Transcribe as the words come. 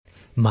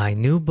My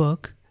new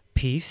book,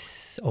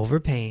 Peace Over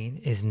Pain,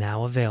 is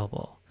now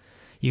available.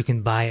 You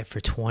can buy it for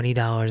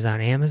 $20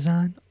 on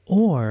Amazon,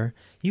 or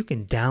you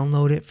can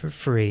download it for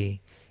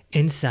free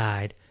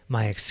inside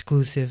my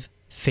exclusive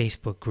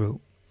Facebook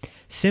group.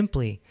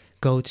 Simply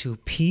go to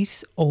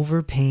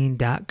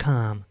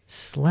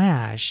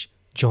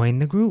peaceoverpain.com/join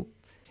the group.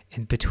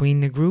 And between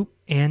the group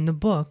and the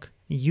book,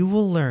 you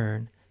will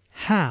learn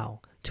how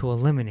to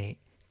eliminate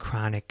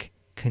chronic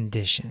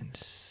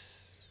conditions.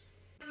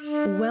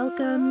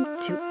 Welcome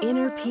to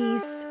Inner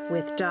Peace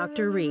with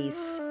Dr.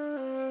 Reese,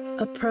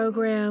 a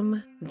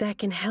program that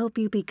can help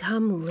you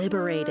become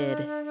liberated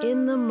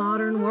in the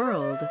modern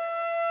world.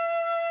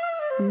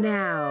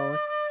 Now,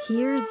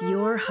 here's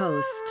your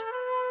host,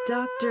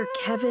 Dr.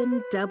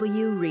 Kevin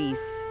W.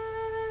 Reese.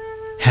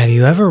 Have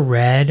you ever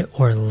read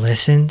or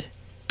listened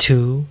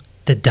to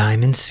the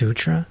Diamond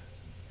Sutra?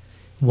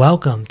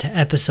 Welcome to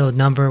episode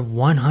number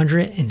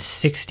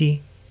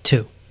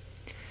 162.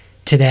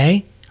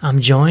 Today, I'm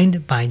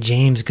joined by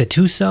James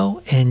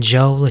Gattuso and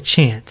Joe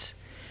LaChance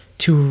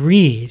to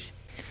read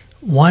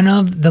one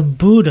of the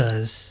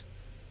Buddha's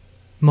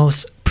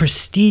most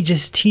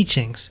prestigious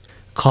teachings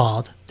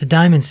called the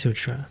Diamond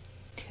Sutra.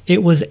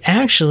 It was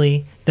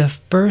actually the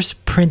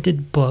first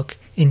printed book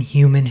in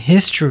human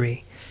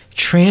history,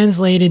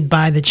 translated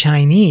by the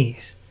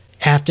Chinese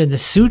after the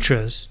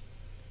sutras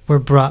were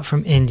brought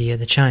from India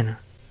to China.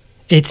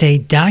 It's a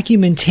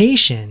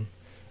documentation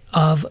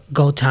of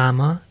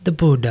Gautama the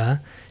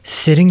Buddha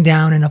sitting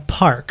down in a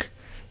park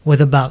with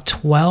about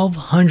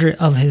 1,200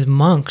 of his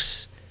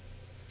monks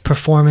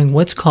performing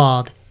what's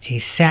called a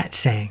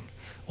satsang,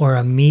 or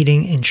a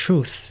meeting in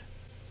truth.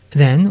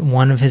 Then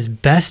one of his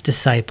best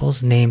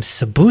disciples, named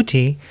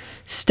Subhuti,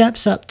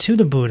 steps up to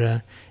the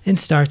Buddha and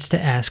starts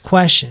to ask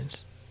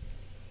questions.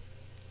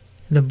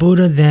 The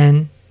Buddha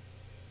then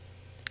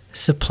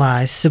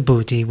supplies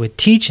Subhuti with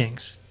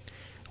teachings,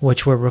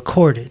 which were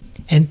recorded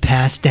and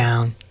passed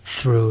down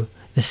through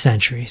the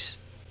centuries.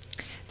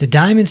 The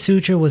Diamond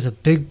Sutra was a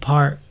big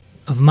part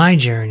of my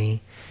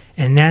journey,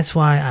 and that's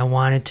why I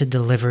wanted to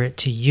deliver it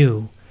to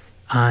you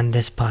on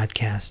this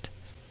podcast.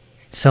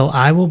 So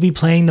I will be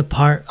playing the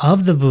part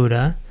of the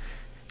Buddha,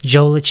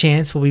 Joe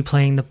LaChance will be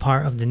playing the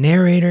part of the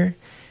narrator,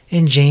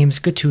 and James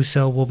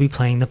Gattuso will be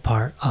playing the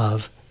part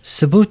of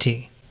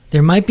Subhuti.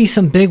 There might be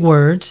some big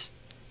words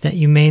that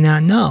you may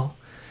not know,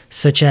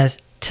 such as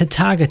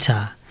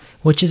Tathagata,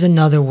 which is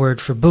another word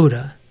for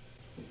Buddha,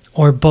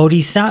 or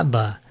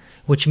Bodhisattva,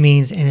 which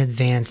means an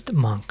advanced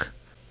monk,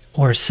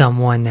 or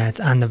someone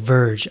that's on the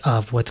verge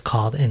of what's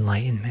called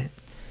enlightenment.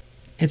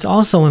 It's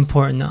also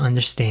important to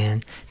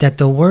understand that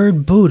the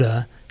word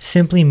Buddha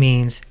simply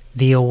means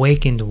the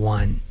awakened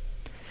one.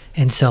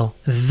 And so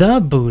the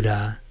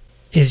Buddha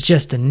is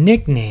just a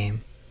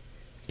nickname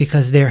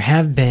because there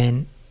have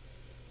been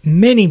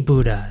many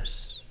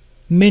Buddhas,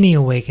 many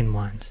awakened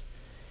ones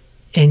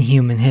in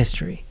human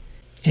history.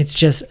 It's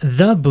just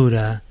the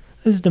Buddha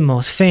is the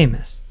most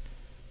famous,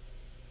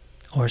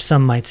 or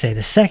some might say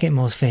the second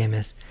most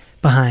famous,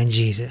 behind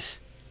Jesus,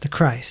 the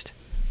Christ.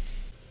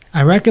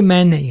 I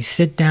recommend that you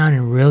sit down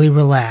and really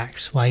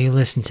relax while you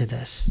listen to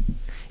this.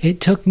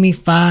 It took me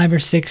 5 or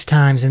 6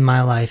 times in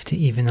my life to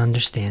even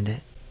understand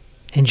it.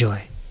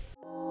 Enjoy.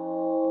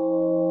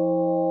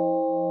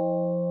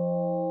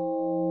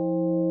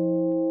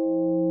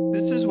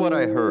 This is what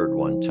I heard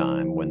one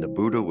time when the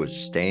Buddha was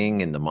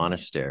staying in the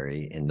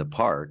monastery in the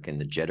park in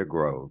the Jeddah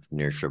Grove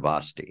near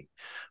Shravasti,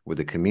 with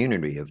a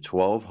community of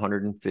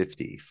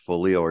 1,250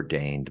 fully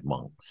ordained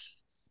monks.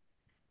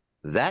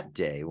 That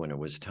day, when it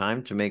was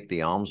time to make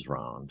the alms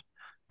round,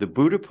 the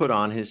Buddha put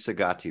on his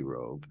Sagati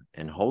robe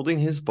and, holding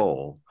his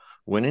bowl,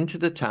 went into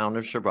the town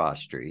of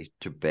Shravasti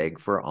to beg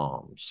for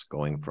alms,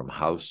 going from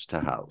house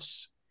to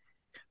house.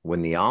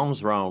 When the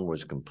alms round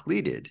was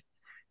completed,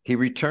 he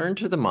returned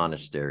to the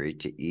monastery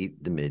to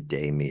eat the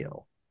midday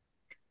meal.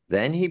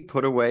 Then he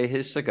put away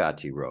his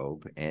Sagati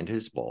robe and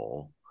his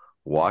bowl,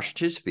 washed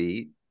his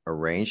feet,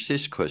 arranged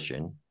his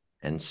cushion,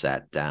 and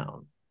sat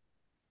down.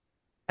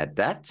 At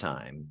that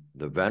time,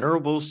 the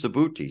Venerable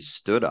Subhuti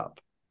stood up,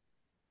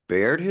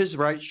 bared his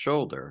right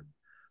shoulder,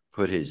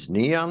 put his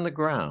knee on the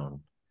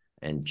ground,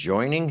 and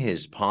joining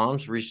his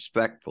palms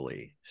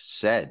respectfully,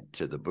 said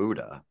to the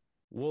Buddha,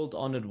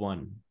 "World-honored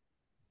one,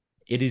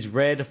 it is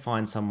rare to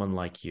find someone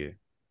like you.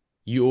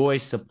 You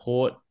always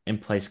support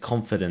and place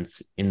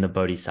confidence in the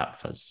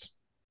Bodhisattvas.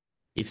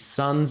 If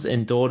sons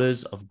and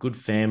daughters of good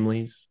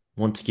families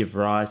want to give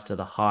rise to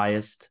the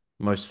highest,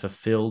 most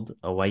fulfilled,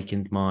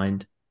 awakened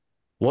mind,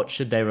 what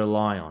should they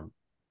rely on?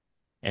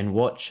 And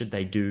what should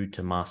they do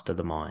to master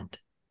the mind?"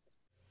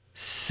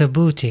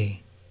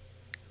 Subhuti,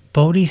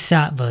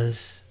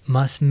 Bodhisattvas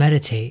must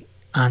meditate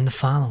on the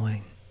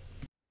following.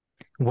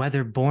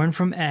 Whether born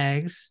from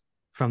eggs,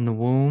 from the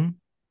womb,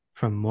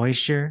 from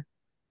moisture,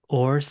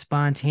 or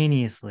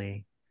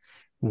spontaneously,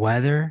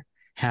 whether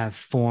have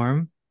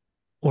form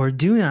or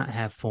do not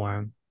have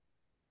form,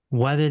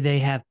 whether they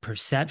have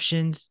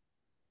perceptions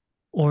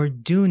or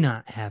do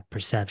not have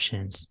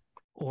perceptions,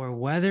 or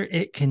whether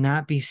it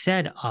cannot be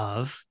said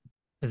of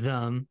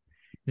them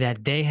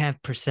that they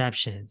have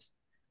perceptions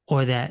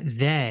or that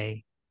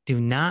they do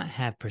not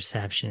have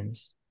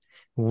perceptions,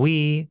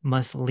 we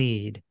must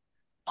lead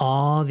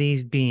all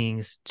these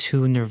beings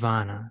to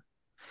nirvana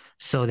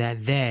so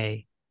that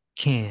they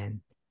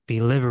can be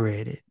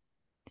liberated.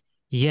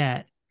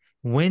 Yet,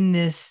 when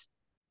this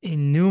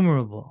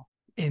innumerable,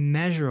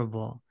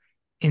 immeasurable,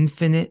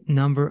 infinite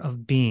number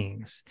of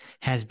beings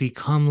has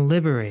become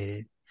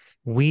liberated,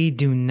 we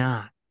do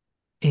not,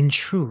 in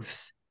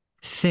truth,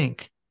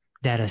 think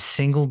that a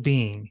single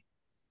being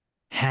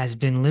has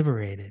been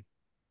liberated.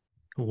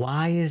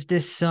 Why is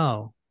this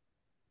so?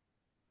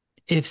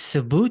 If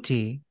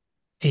Subhuti,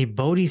 a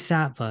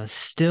bodhisattva,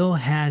 still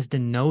has the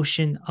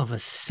notion of a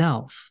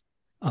self,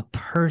 a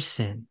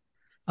person,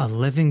 a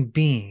living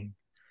being,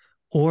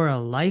 or a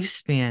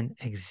lifespan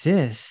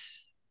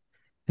exists,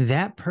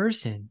 that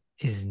person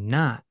is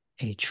not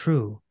a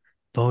true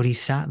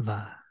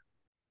bodhisattva.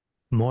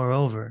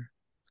 Moreover,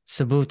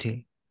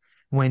 Subhuti,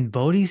 when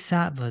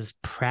bodhisattvas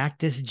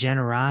practice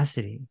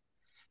generosity,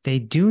 they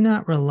do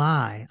not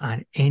rely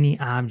on any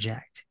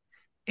object,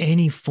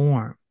 any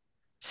form,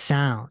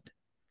 sound,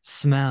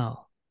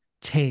 smell,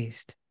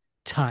 taste,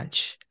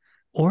 touch,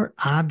 or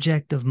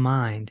object of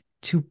mind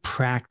to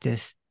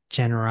practice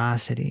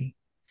generosity.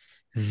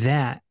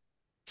 That,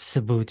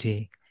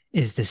 Subhuti,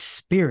 is the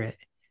spirit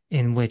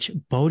in which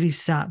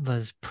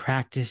bodhisattvas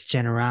practice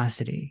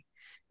generosity,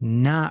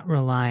 not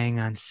relying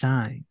on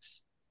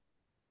signs.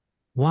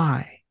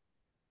 Why?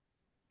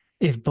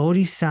 If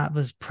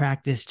bodhisattvas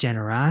practice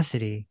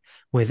generosity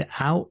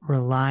without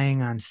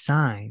relying on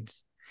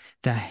signs,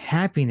 the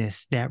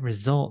happiness that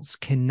results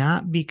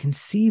cannot be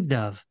conceived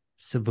of,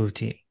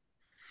 Subhuti.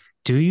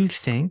 Do you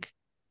think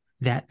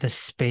that the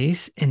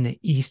space in the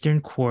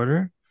eastern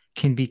quarter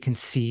can be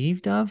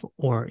conceived of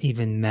or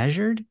even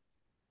measured?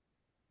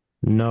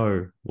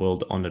 No,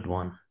 world-honored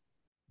one.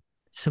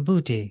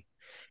 Subhuti,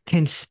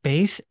 can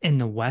space in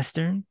the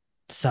western,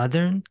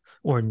 southern,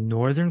 or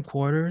northern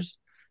quarters,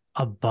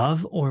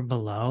 above or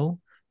below,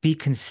 be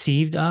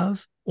conceived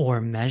of or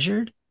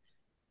measured?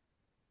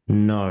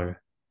 No,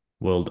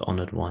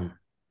 world-honored one.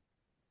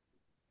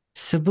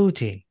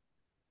 Subhuti,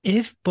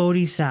 if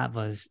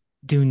bodhisattvas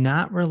do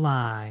not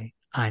rely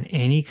on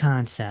any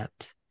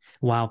concept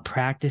while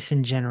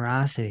practicing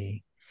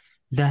generosity,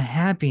 the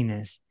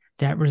happiness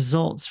that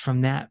results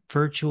from that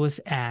virtuous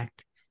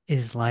act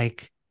is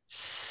like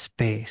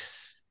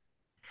space.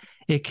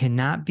 It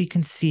cannot be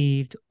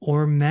conceived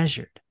or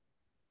measured.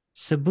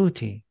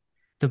 Subhuti,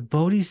 the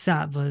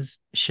bodhisattvas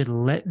should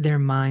let their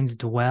minds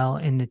dwell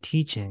in the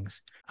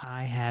teachings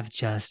I have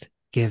just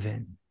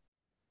given.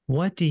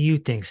 What do you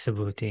think,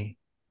 Subhuti?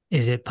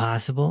 Is it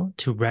possible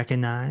to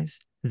recognize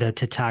the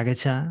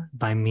Tathagata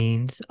by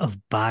means of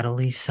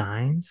bodily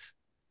signs?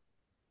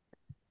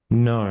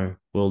 No,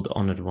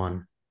 world-honored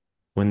one.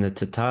 When the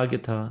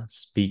Tathagata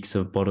speaks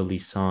of bodily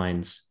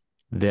signs,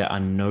 there are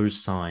no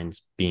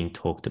signs being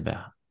talked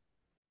about.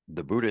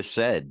 The Buddha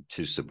said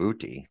to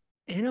Subhuti,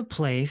 In a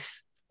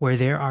place where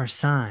there are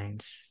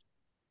signs,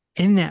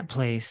 in that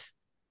place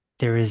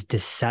there is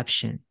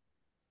deception.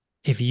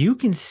 If you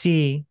can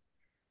see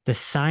the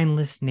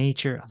signless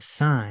nature of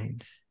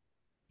signs,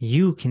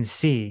 you can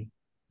see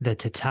the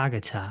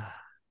Tathagata.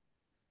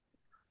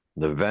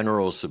 the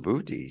Venerable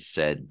Subhuti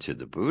said to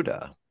the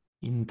Buddha,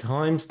 In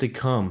times to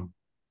come,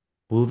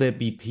 will there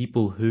be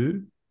people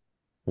who,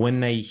 when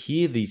they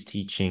hear these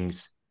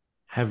teachings,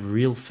 have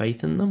real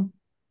faith in them?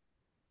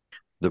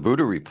 the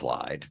Buddha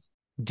replied,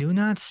 Do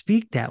not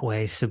speak that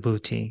way,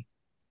 Subhuti.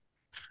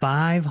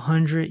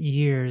 500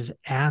 years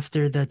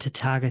after the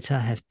Tathagata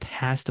has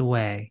passed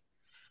away,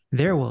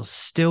 there will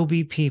still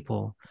be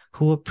people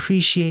who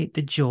appreciate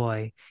the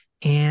joy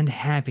and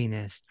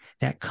happiness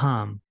that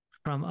come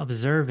from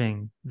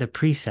observing the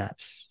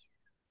precepts.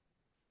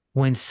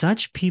 When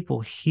such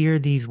people hear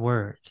these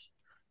words,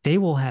 they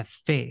will have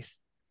faith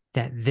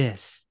that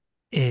this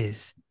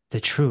is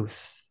the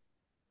truth.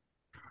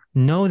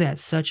 Know that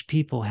such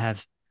people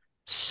have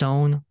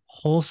sown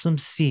wholesome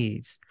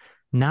seeds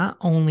not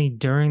only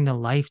during the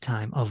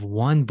lifetime of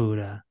one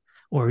Buddha,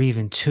 or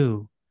even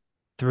 2,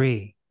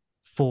 3,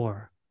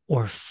 4,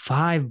 or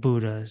 5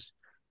 Buddhas,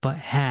 but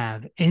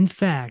have, in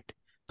fact,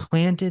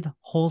 planted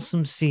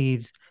wholesome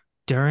seeds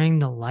during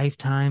the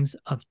lifetimes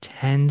of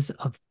tens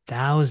of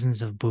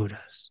thousands of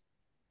Buddhas.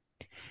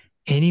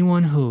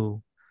 Anyone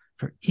who,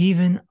 for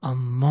even a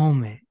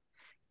moment,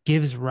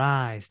 gives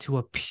rise to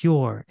a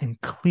pure and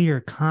clear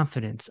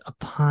confidence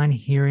upon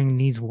hearing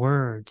these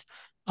words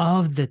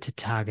of the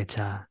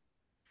Tathagata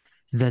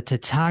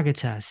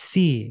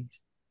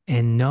sees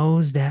and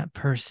knows that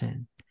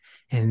person,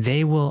 and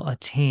they will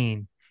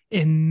attain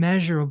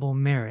immeasurable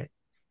merit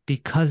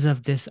because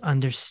of this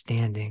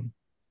understanding.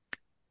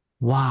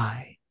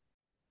 Why?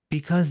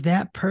 Because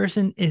that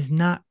person is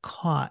not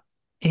caught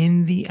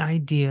in the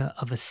idea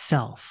of a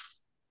self,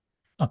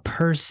 a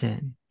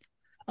person,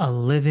 a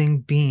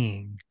living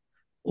being,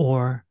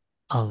 or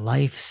a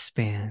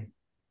lifespan.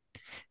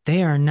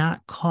 They are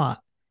not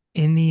caught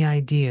in the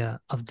idea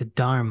of the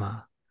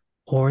Dharma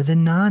or the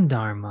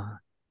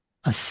non-Dharma,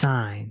 a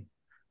sign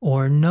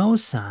or no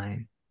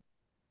sign,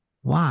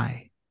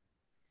 Why?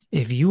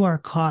 If you are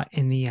caught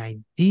in the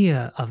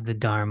idea of the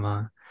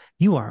Dharma,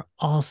 you are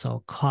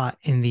also caught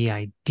in the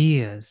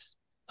ideas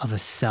of a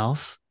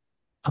self,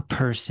 a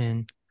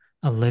person,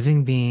 a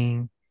living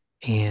being,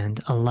 and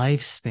a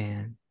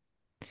lifespan.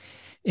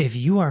 If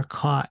you are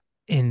caught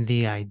in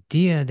the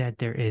idea that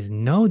there is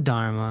no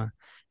Dharma,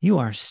 you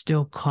are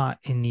still caught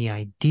in the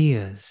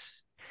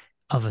ideas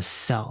of a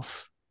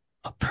self,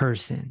 a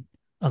person,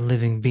 a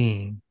living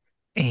being,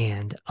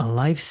 and a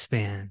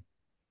lifespan.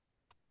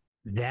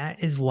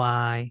 That is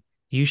why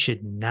you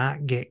should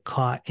not get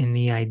caught in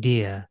the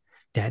idea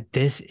that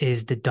this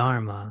is the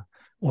Dharma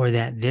or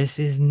that this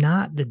is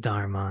not the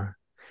Dharma.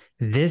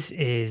 This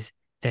is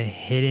the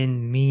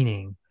hidden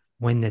meaning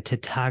when the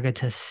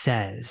Tathagata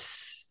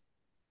says,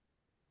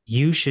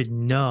 you should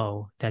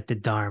know that the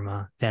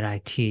Dharma that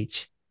I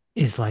teach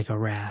is like a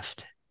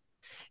raft.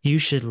 You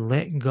should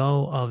let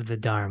go of the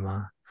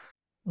Dharma,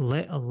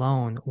 let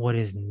alone what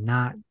is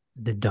not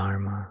the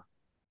Dharma.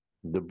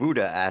 The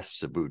Buddha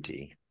asked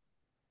Subhuti,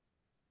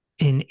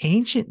 in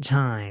ancient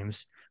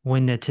times,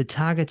 when the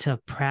Tathagata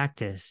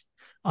practiced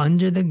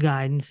under the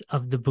guidance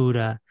of the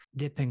Buddha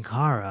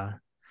Dipankara,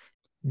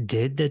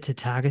 did the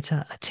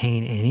Tathagata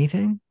attain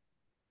anything?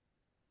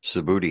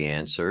 Subhuti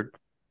answered,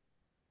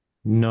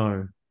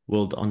 No,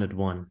 world-honored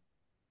one.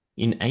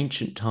 In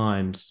ancient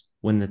times,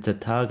 when the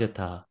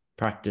Tathagata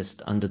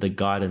practiced under the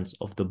guidance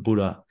of the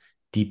Buddha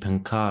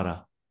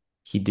Dipankara,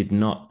 he did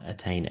not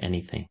attain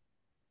anything.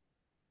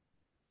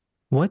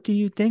 What do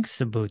you think,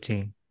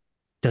 Subhuti?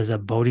 Does a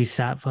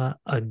bodhisattva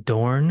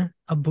adorn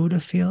a Buddha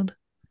field?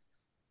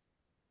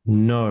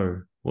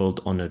 No,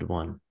 world-honored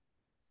one.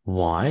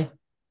 Why?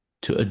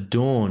 To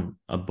adorn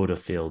a Buddha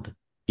field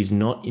is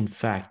not in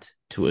fact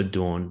to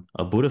adorn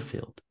a Buddha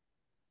field.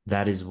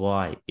 That is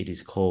why it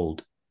is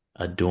called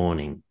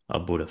adorning a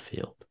Buddha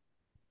field.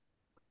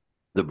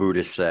 The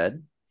Buddha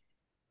said,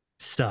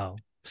 So,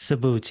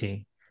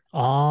 Subhuti,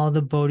 all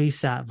the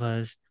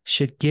bodhisattvas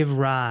should give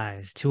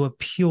rise to a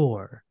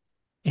pure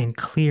and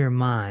clear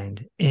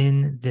mind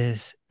in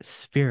this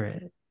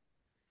spirit.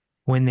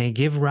 When they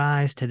give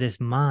rise to this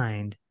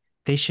mind,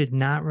 they should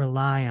not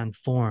rely on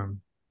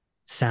form,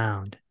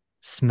 sound,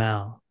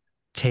 smell,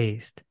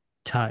 taste,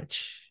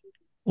 touch,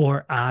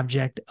 or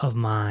object of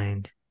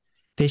mind.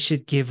 They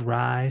should give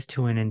rise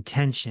to an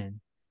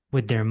intention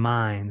with their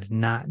minds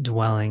not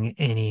dwelling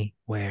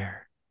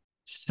anywhere.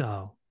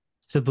 So,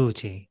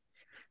 Subhuti,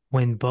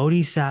 when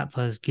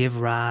bodhisattvas give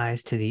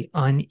rise to the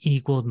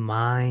unequaled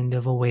mind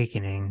of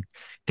awakening,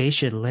 they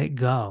should let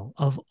go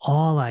of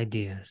all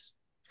ideas.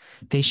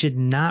 They should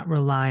not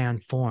rely on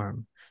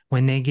form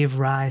when they give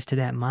rise to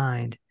that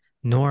mind,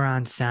 nor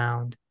on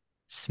sound,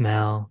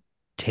 smell,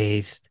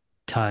 taste,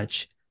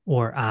 touch,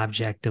 or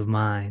object of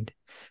mind.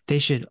 They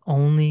should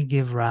only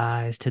give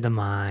rise to the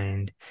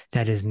mind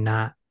that is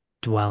not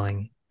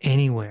dwelling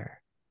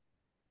anywhere.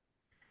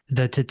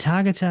 The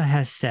Tathagata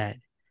has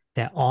said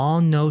that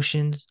all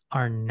notions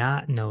are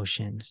not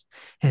notions,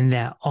 and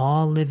that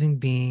all living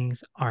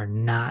beings are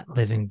not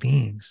living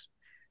beings.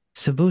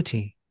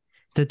 Subhuti,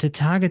 the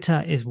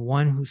Tathagata is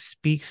one who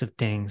speaks of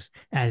things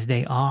as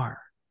they are,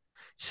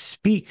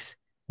 speaks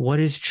what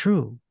is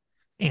true,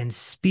 and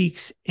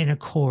speaks in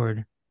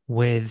accord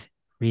with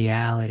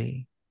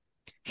reality.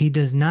 He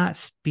does not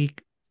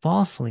speak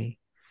falsely.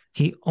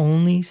 He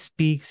only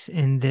speaks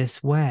in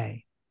this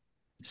way.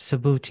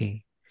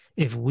 Subhuti,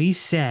 if we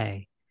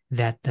say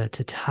that the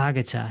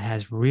Tathagata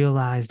has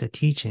realized a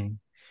teaching,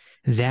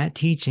 that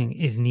teaching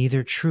is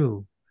neither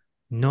true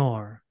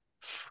nor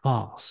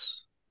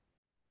false.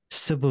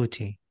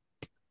 Subhuti,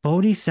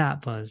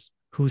 bodhisattvas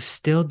who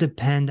still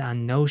depend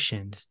on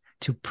notions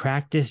to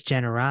practice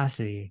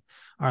generosity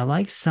are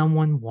like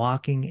someone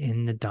walking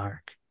in the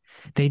dark.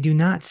 They do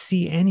not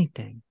see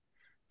anything,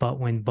 but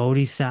when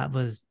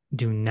bodhisattvas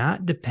do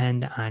not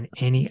depend on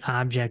any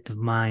object of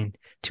mind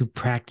to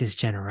practice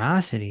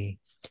generosity,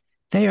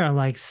 they are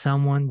like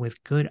someone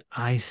with good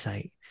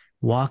eyesight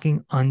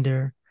walking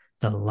under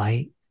the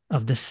light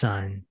of the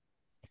sun.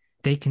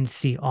 They can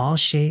see all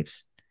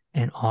shapes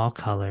and all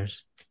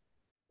colors.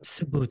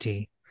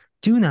 Subhuti,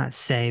 do not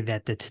say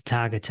that the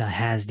Tathagata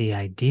has the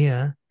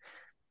idea,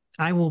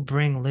 I will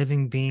bring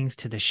living beings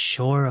to the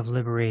shore of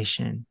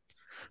liberation.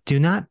 Do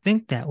not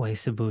think that way,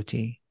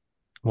 Subhuti.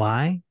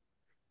 Why?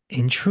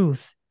 In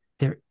truth,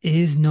 there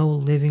is no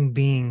living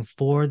being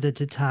for the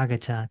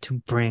Tathagata to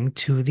bring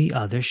to the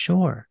other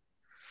shore.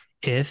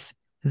 If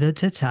the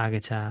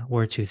Tathagata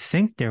were to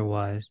think there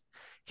was,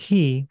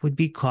 he would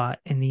be caught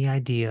in the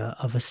idea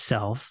of a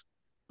self,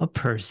 a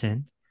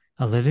person,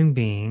 a living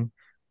being,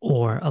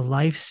 or a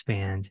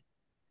lifespan.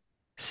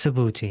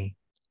 Subhuti,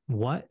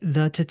 what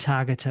the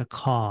Tathagata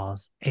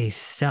calls a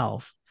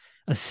self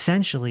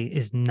essentially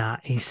is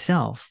not a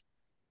self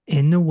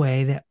in the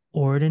way that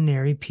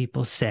ordinary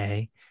people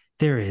say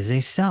there is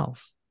a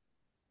self.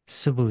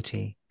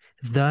 Subhuti,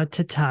 the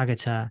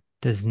Tathagata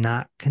does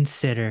not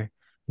consider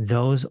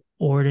those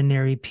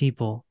ordinary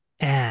people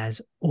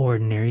as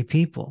ordinary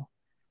people.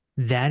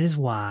 That is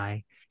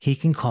why he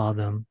can call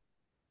them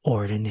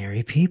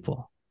ordinary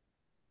people.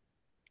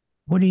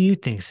 What do you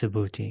think,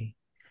 Subhuti?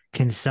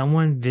 Can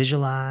someone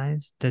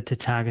visualize the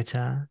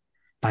Tathagata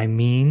by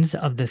means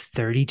of the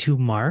 32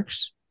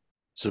 marks?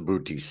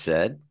 Subhuti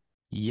said,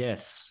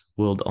 Yes,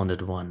 world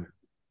honored one.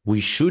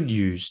 We should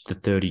use the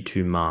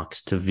 32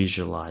 marks to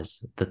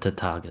visualize the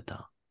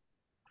Tathagata.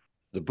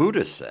 The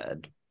Buddha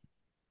said,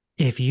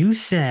 If you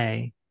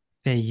say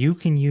that you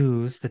can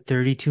use the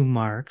 32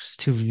 marks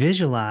to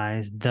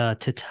visualize the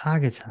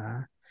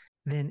Tathagata,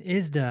 then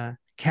is the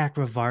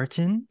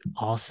Cakravartin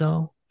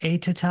also a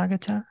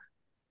Tathagata?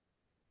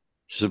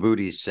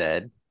 Subhuti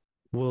said,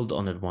 World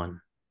honored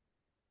one,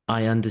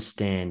 I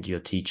understand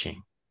your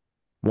teaching.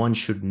 One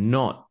should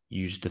not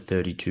use the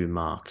 32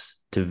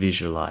 marks to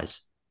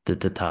visualize the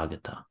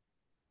Tathagata.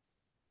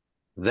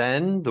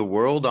 Then the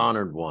world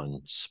honored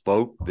one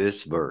spoke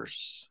this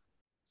verse.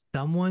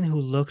 Someone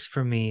who looks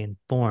for me in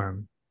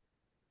form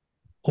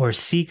or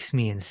seeks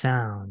me in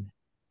sound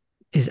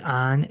is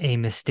on a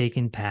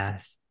mistaken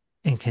path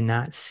and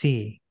cannot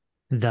see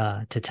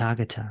the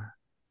Tathagata.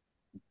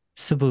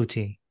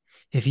 Subhuti,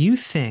 if you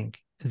think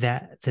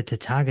that the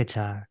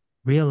Tathagata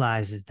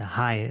realizes the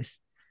highest,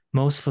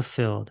 most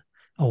fulfilled,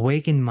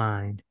 awakened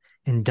mind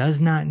and does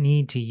not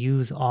need to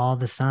use all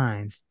the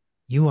signs,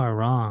 you are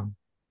wrong.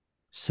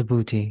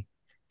 Subhuti,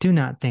 do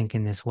not think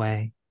in this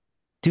way.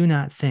 Do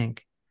not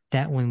think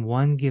that when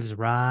one gives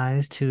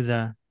rise to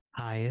the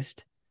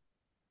highest,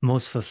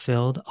 most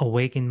fulfilled,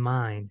 awakened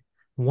mind,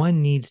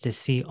 one needs to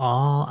see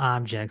all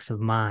objects of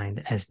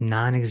mind as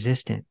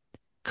non-existent,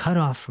 cut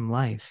off from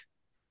life.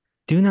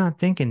 Do not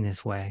think in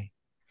this way.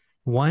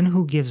 One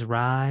who gives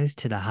rise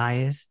to the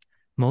highest,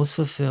 most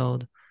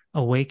fulfilled,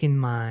 awakened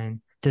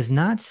mind does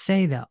not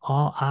say that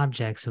all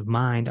objects of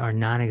mind are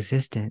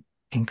non-existent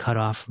and cut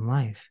off from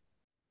life.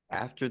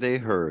 After they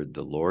heard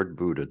the Lord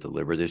Buddha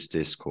deliver this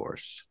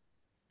discourse,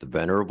 the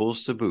Venerable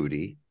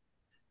Subhuti,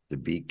 the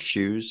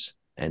bhikshus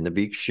and the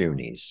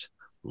bhikshunis,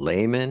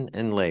 laymen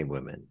and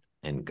laywomen,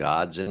 and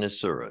gods and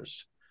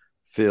asuras,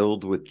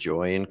 filled with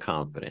joy and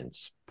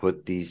confidence,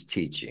 put these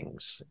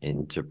teachings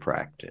into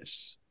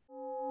practice.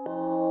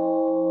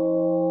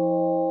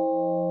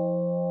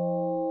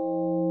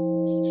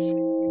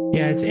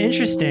 Yeah, it's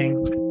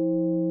interesting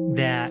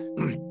that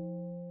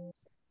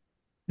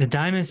the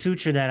Diamond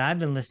Sutra that I've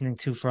been listening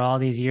to for all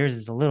these years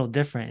is a little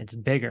different. It's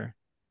bigger.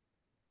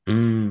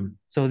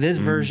 So this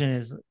version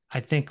is, I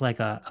think, like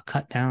a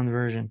cut down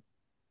version.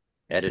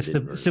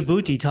 Edited version.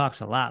 Subhuti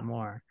talks a lot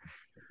more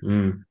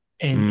in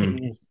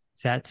his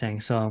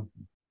satsang. So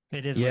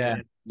it is what it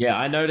is. Yeah,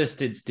 I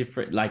noticed it's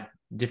different, like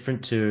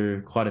different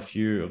to quite a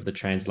few of the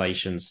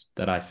translations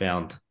that I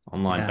found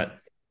online, but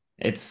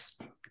it's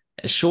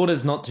short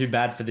is not too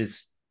bad for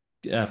this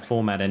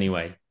format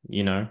anyway,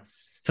 you know?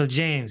 So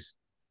James,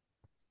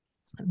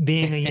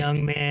 being a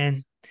young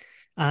man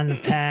on the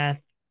path,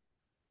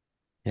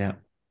 yeah,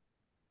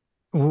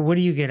 what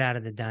do you get out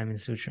of the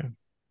Diamond Sutra?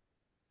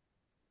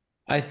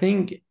 I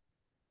think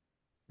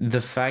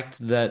the fact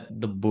that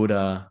the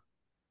Buddha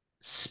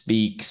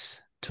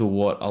speaks to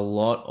what a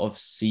lot of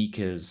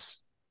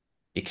seekers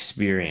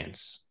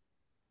experience,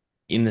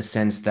 in the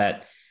sense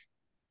that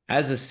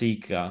as a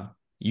seeker,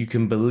 you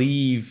can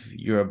believe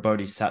you're a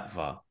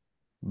bodhisattva,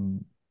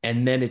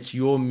 and then it's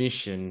your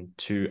mission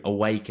to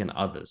awaken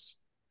others.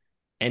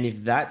 And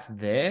if that's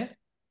there,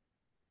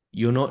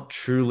 you're not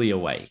truly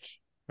awake,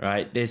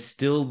 right? There's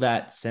still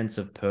that sense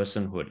of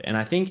personhood. And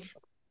I think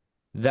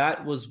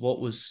that was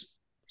what was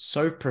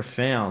so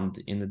profound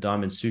in the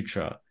Diamond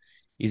Sutra,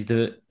 is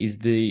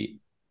the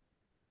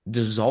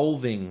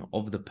dissolving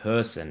of the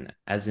person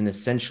as an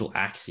essential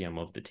axiom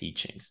of the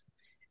teachings.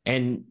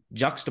 And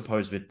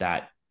juxtaposed with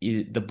that,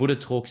 the Buddha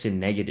talks in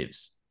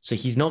negatives. So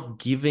he's not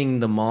giving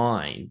the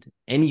mind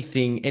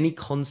anything, any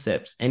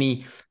concepts,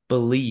 any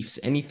beliefs,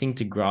 anything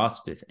to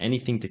grasp with,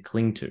 anything to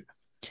cling to.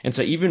 And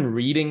so even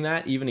reading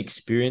that, even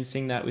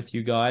experiencing that with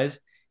you guys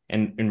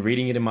and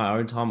reading it in my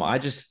own time, I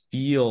just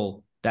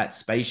feel that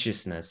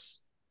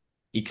spaciousness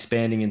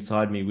expanding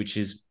inside me, which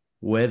is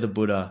where the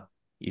Buddha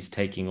is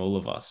taking all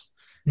of us.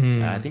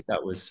 I think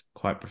that was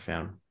quite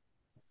profound.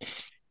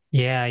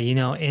 Yeah, you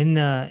know, in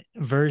the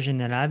version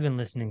that I've been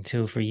listening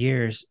to for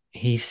years,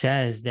 he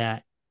says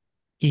that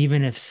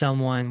even if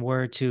someone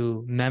were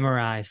to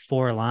memorize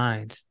 4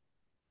 lines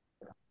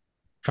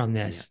from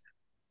this,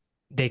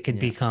 they could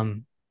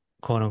become,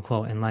 quote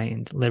unquote,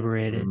 enlightened,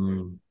 liberated.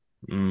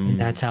 And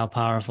that's how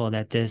powerful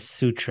that this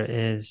sutra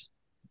is.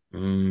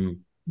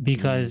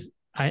 Because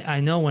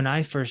I know when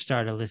I first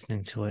started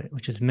listening to it,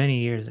 which was many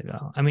years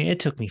ago, I mean,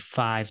 it took me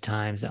 5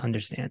 times to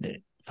understand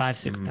it, 5,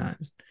 6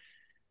 times.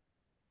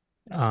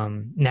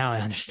 Now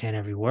I understand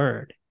every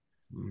word.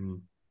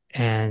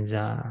 And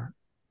the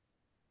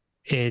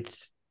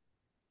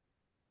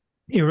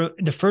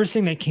first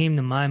thing that came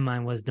to my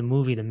mind was the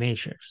movie The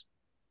Matrix,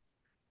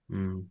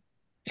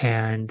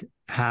 and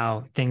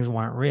how things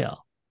weren't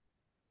real.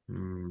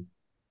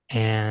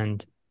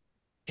 And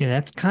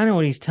that's kind of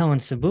what he's telling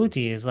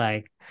Subhuti, is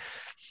like,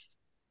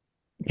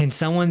 can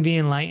someone be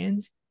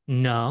enlightened?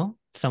 No,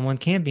 someone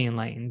can't be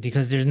enlightened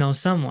because there's no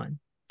someone,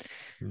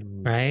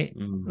 right?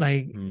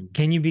 Like,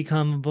 can you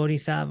become a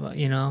bodhisattva?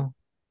 You know,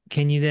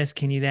 can you this,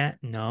 can you that?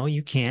 No,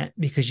 you can't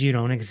because you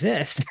don't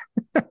exist.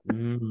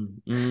 You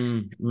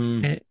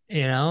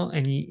know,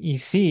 and you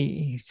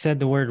see, he said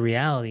the word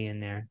reality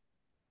in there.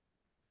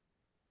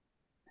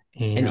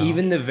 You And know,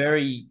 even the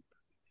very,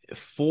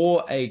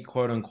 for a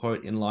quote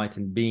unquote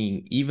enlightened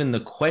being, even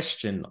the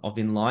question of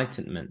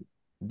enlightenment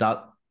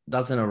that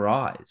doesn't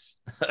arise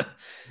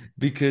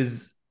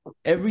because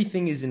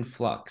everything is in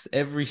flux,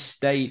 every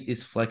state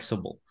is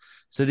flexible.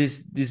 So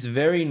this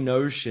very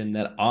notion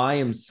that I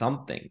am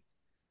something,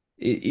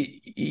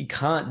 it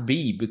can't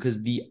be,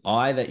 because the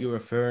I that you're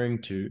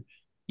referring to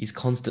is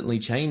constantly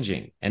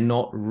changing and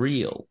not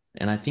real.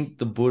 And I think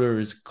the Buddha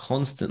is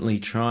constantly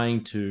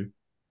trying to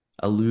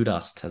allude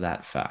us to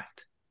that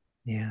fact.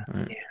 yeah,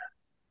 Right?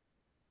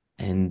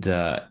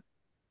 Yeah.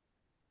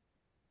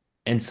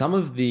 And some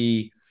of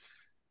the,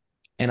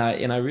 and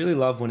I really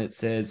love when it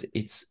says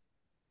it's,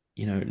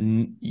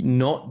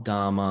 not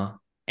Dharma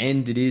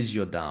and it is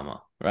your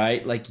Dharma,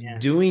 right? Like yeah.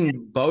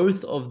 doing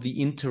both of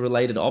the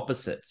interrelated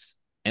opposites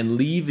and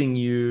leaving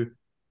you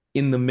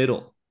in the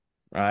middle,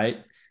 right?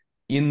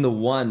 In the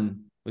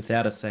one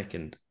without a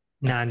second.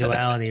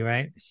 Non-duality,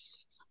 right?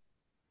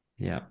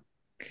 Yeah.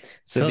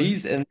 So So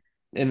these, and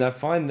I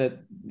find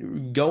that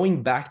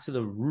going back to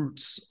the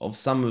roots of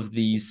some of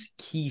these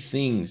key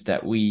things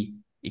that we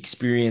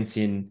experience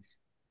in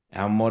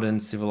our modern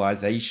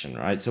civilization,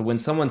 right? So when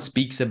someone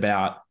speaks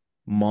about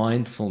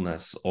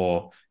mindfulness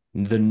or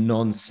the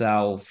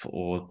non-self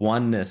or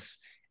oneness,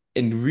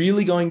 and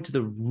really going to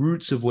the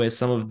roots of where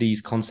some of these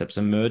concepts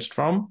emerged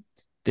from,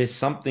 there's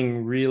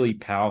something really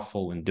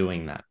powerful in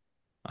doing that,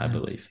 I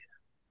believe.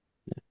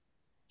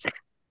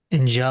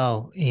 and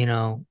Joe, you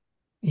know,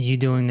 you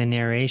doing the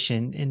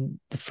narration in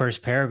the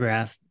first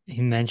paragraph,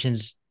 he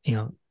mentions,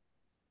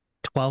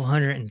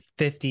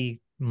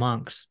 1,250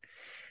 monks.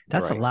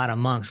 That's a Right. lot of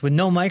monks with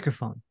no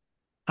microphone,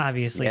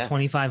 obviously, Yeah.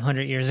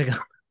 2,500 years ago.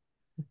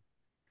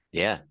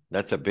 Yeah.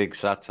 That's a big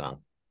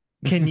satsang.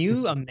 Can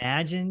you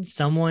imagine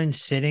someone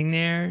sitting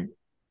there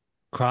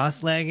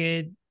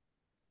cross-legged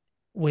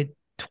with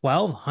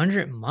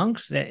 1,200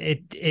 monks?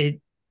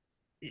 It's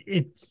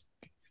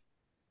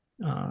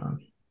uh,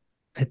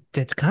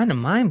 it's kind of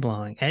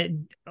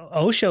mind-blowing.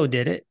 Osho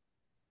did it.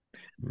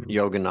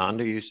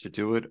 Yogananda used to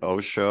do it.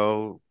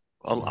 Osho.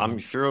 I'm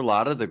sure a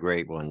lot of the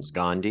great ones,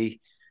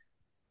 Gandhi,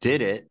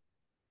 did it,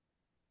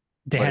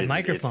 They but had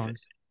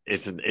microphones.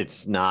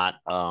 it's not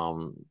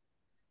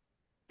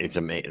it's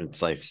amazing.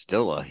 It's like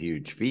still a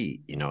huge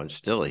feat. It's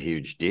still a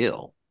huge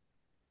deal.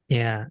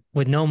 Yeah,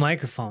 with no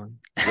microphone.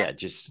 Yeah,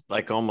 just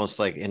like almost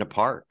like in a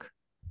park.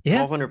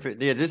 Yeah.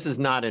 1,250. Yeah, this is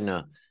not in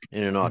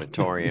an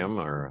auditorium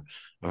or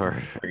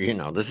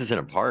this is in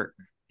a park.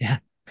 Yeah.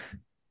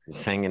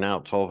 It's hanging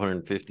out,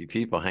 1,250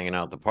 people hanging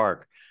out at the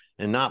park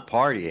and not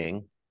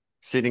partying,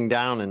 sitting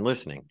down and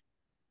listening.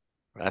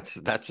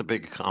 That's a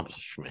big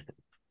accomplishment.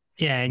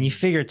 Yeah, and you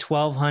figure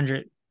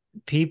 1,200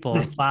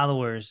 people,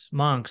 followers,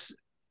 monks,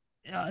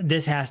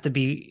 this has to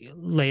be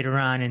later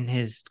on in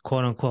his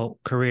quote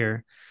unquote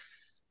career.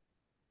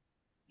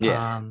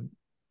 Yeah.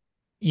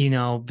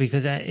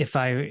 Because if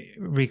I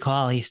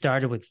recall, he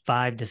started with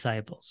 5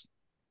 disciples,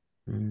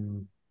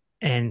 and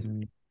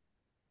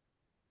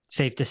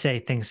safe to say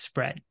things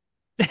spread.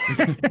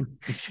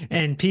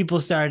 And people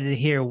started to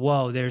hear,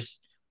 whoa, there's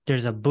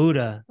a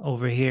Buddha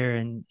over here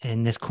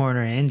in this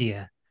corner of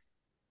India.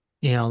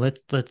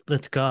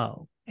 Let's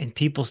go. And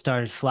people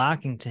started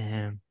flocking to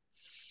him.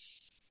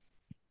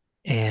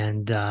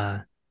 And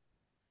to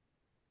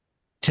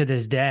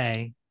this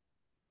day,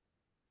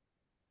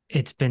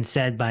 it's been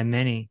said by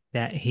many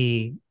that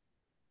he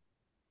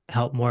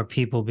helped more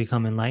people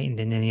become enlightened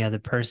than any other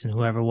person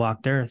who ever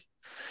walked earth,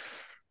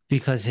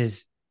 because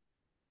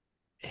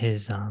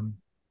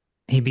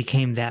he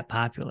became that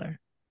popular.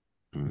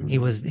 He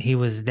was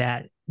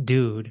that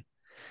dude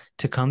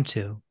to come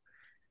to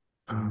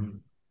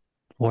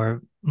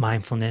for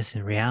mindfulness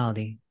and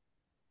reality.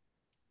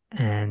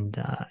 And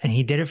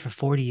he did it for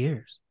 40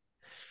 years.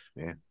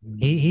 Yeah.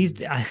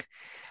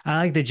 I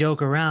like to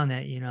joke around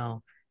that,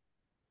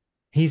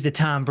 he's the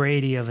Tom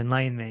Brady of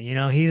enlightenment.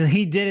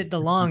 He did it the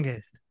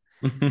longest.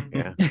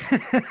 Yeah.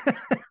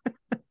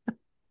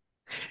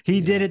 He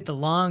did it the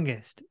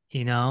longest,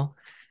 and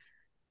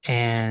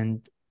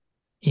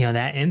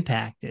that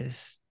impact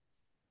is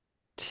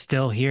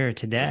still here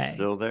today. It's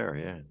still there,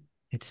 yeah.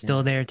 It's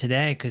still there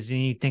today, because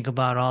when you think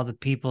about all the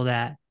people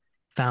that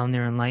found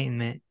their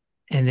enlightenment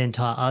and then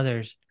taught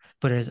others,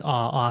 but it's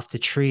all off the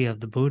tree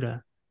of the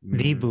Buddha,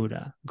 the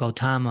Buddha,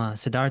 Gautama,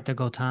 Siddhartha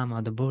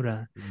Gautama, the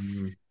Buddha,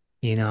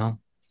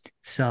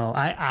 So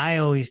I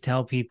always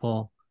tell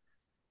people,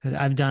 because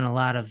I've done a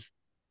lot of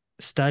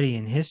study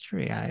in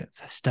history. I've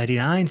studied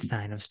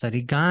Einstein. I've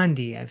studied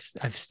Gandhi.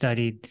 I've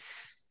studied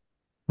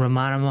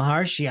Ramana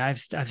Maharshi.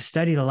 I've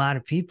studied a lot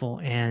of people,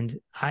 and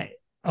I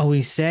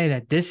always say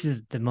that this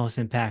is the most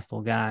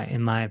impactful guy,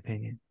 in my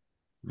opinion,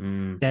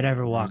 that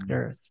ever walked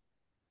Earth.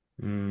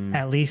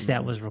 At least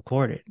that was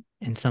recorded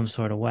in some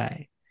sort of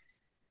way.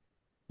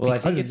 Well, I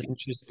think it's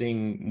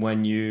interesting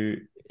when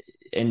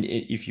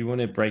if you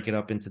want to break it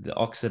up into the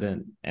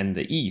Occident and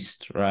the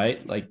East,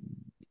 right? Like,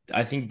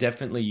 I think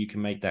definitely you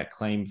can make that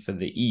claim for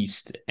the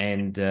East,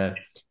 and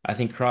I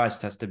think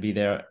Christ has to be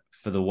there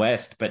for the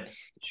West. But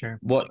Sure.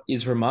 what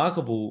is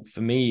remarkable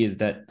for me is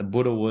that the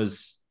Buddha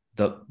was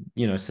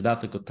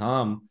Siddhartha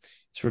Gautama.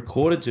 It's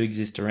recorded to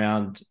exist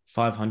around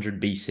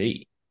 500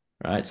 BC,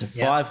 right? So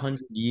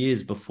 500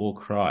 years before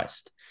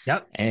Christ.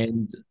 Yep.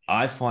 And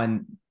I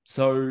find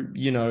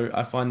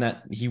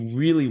that he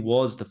really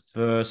was the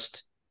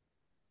first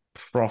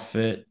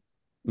prophet,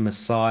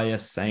 Messiah,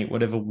 saint,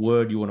 whatever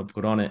word you want to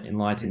put on it,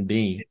 enlightened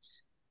being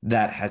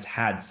that has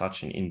had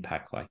such an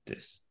impact like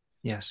this.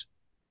 Yes.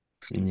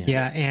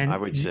 Yeah. And I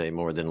would say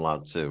more than Lao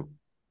Tzu.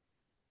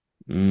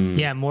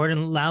 Yeah, more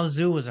than Lao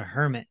Tzu was a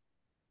hermit.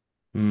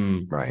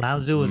 Right. Lao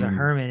Tzu was a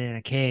hermit in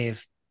a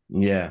cave.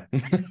 Yeah.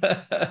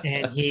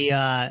 And he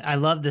I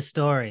love the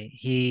story.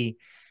 He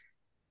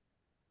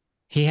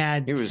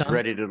was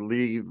ready to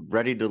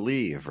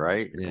leave,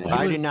 right? Yeah.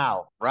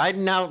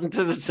 Riding out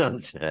into the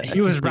sunset.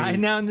 He was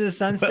riding out into the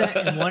sunset,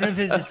 and one of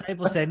his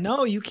disciples said,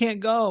 "No, you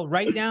can't go.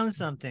 Write down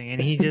something." And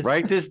he just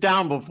write this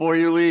down before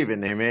you leave.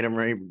 And they made him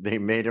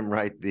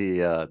write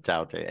the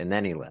Tao Te, and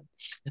then he left.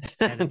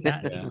 And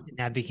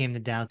that became the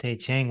Tao Te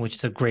Ching, which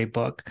is a great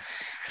book.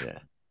 Yeah.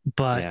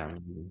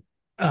 But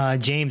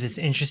James, it's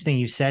interesting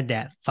you said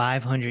that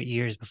 500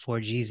 years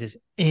before Jesus.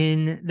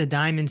 In the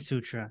Diamond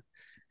Sutra,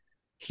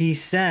 he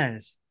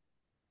says,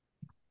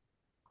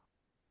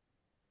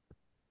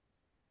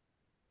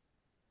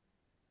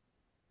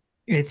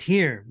 it's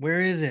here. Where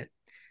is it?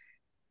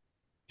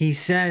 He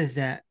says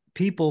that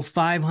people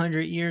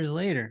 500 years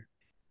later,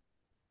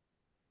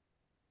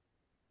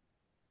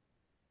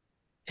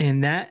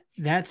 and that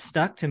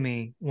stuck to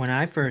me when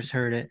I first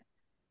heard it,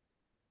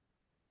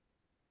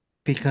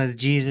 because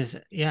Jesus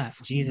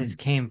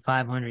came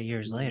 500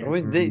 years later.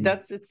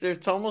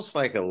 It's almost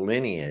like a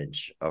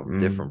lineage of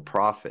different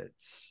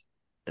prophets,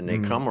 and they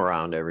come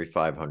around every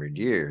 500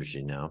 years.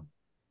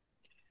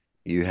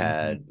 You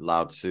had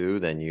Lao Tzu,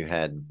 then you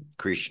had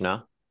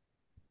Krishna.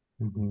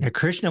 Yeah,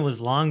 Krishna was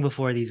long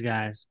before these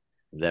guys.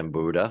 Then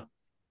Buddha.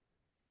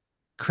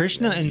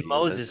 Krishna and Jesus.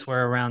 Moses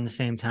were around the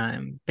same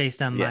time,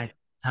 based on my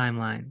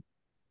timeline. And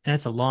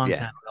that's a long time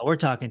ago. We're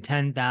talking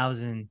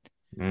 10,000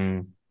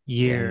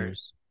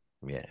 years.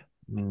 Yeah.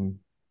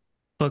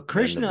 But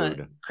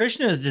Krishna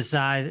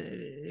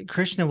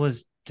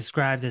was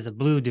described as a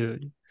blue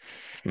dude.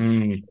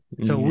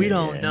 So we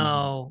don't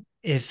know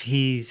if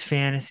he's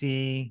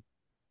fantasy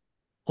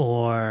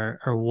or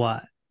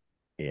what.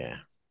 Yeah.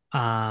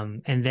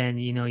 And then,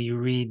 you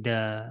read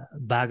the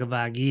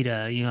Bhagavad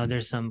Gita,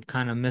 there's some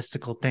kind of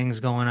mystical things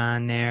going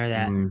on there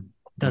that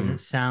doesn't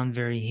sound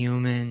very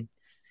human.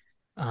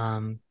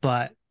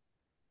 But,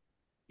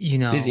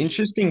 there's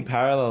interesting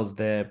parallels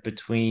there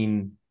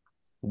between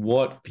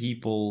what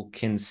people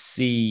can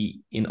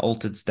see in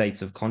altered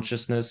states of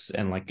consciousness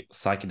and like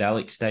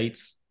psychedelic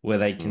states where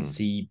they can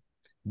see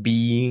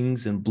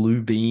beings and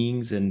blue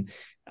beings. And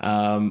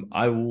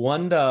I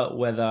wonder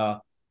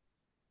whether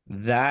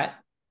that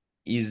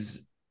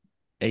is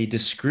a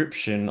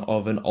description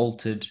of an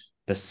altered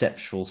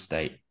perceptual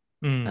state,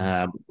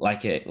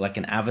 like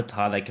an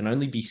avatar that can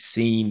only be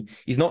seen.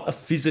 He's not a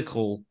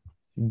physical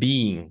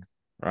being,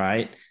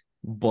 right?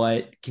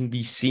 But can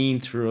be seen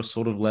through a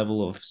sort of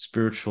level of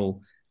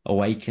spiritual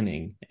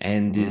awakening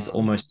and is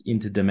almost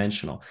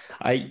interdimensional.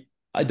 I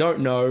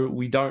don't know.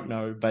 We don't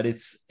know, but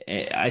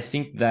I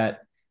think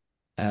that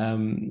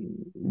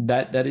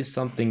that is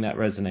something that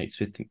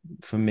resonates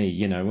for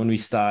me. When we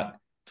start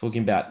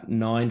talking about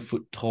 9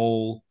 foot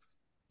tall,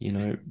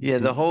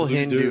 the whole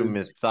Hindu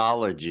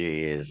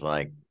mythology is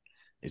like,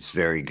 it's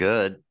very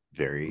good,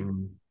 very,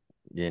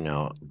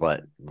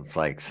 but it's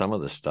like some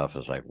of the stuff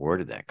is like, where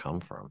did that come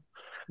from?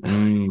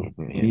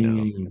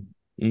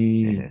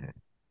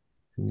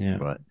 Yeah.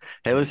 But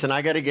hey, listen,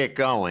 I got to get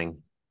going.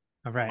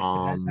 All right. Is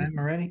that time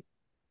already?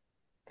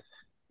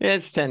 Yeah,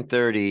 it's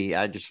 10:30.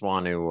 I just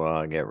want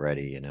to get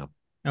ready.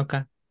 Okay.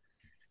 All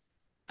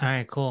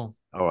right. Cool.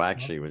 Oh,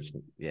 actually, it was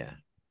Yeah.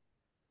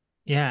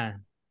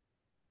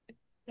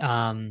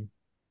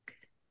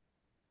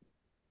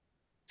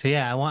 So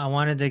I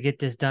wanted to get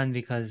this done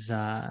because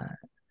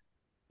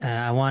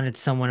I wanted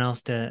someone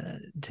else to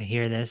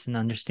hear this and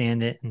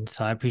understand it, and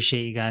so I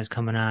appreciate you guys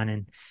coming on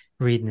and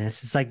reading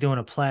this. It's like doing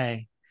a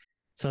play.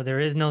 So there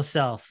is no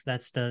self.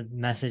 That's the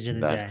message of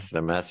the day. That's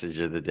the message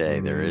of the day.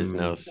 There is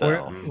no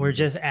self. We're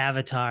just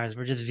avatars.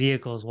 We're just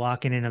vehicles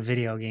walking in a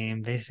video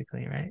game,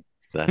 basically, right?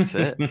 That's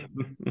it.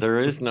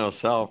 There is no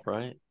self,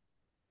 right?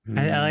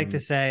 I like to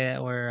say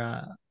that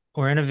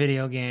we're in a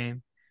video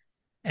game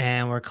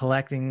and we're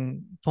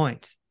collecting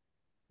points.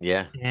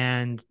 Yeah.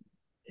 And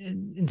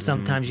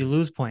sometimes you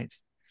lose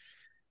points.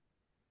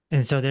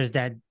 And so there's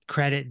that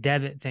credit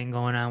debit thing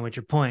going on with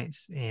your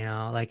points.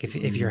 Like if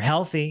you're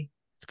healthy,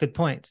 it's good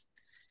points.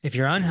 If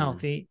you're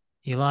unhealthy,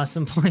 you lost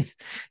some points,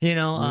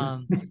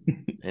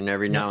 And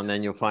every now and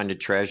then you'll find a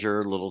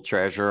little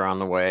treasure on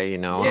the way,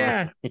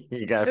 Yeah.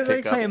 You got to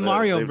pick up playing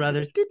Mario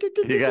Brothers.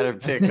 You got to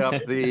pick up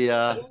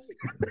the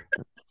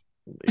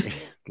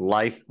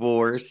life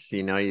force.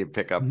 You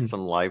pick up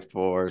some life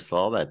force,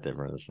 all that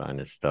different kind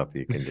of stuff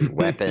you can do.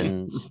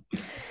 Weapons.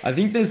 I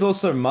think there's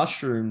also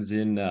mushrooms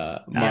in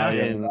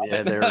Mario.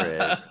 Yeah, there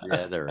is.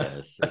 Yeah, there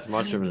is. There's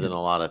mushrooms in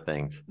a lot of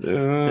things.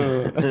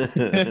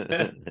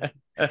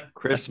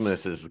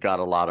 Christmas has got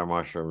a lot of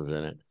mushrooms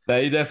in it.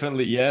 They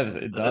definitely, yeah,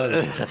 it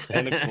does.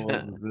 Santa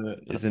Claus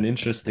is an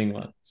interesting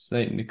one.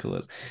 Saint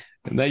Nicholas,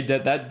 and they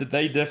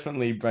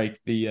definitely break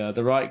the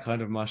right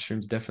kind of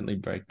mushrooms. Definitely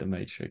break the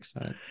matrix,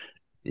 right?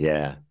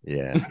 Yeah.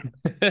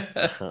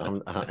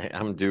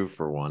 I'm due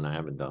for one. I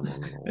haven't done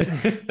one in a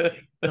while.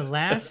 The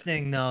last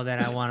thing, though, that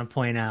I want to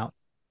point out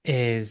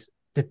is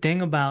the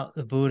thing about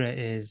the Buddha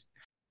is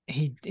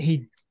he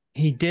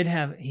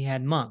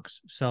had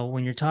monks. So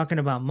when you're talking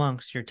about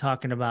monks, you're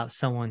talking about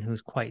someone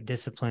who's quite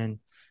disciplined.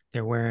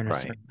 They're wearing a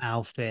certain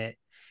outfit.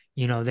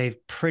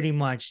 They've pretty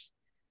much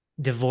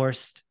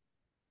divorced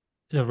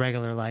the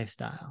regular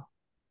lifestyle.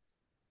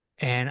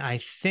 And I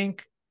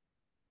think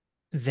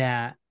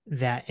that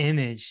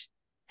image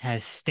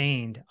has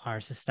stained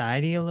our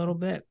society a little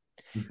bit,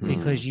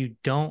 because you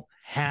don't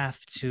have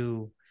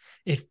to,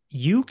 if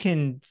you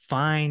can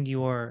find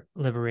your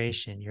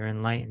liberation, your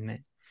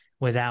enlightenment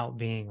without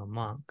being a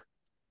monk.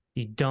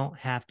 You don't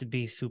have to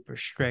be super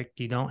strict.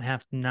 You don't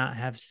have to not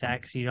have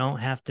sex. You don't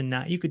have to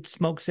not, you could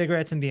smoke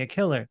cigarettes and be a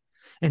killer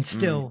and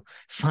still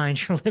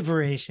find your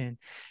liberation,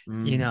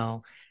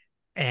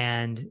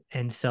 and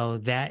so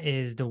that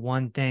is the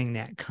one thing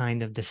that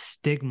kind of the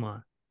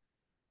stigma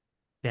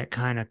that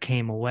kind of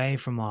came away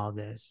from all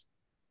this,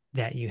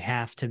 that you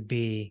have to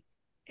be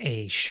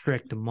a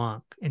strict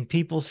monk, and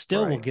people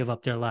still will give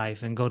up their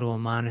life and go to a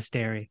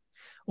monastery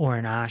or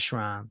an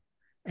ashram,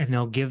 and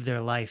they'll give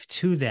their life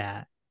to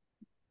that.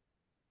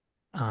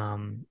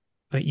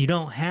 But you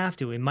don't have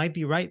to. It might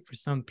be right for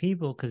some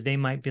people, because they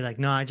might be like,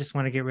 no, I just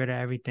want to get rid of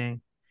everything.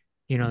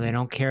 They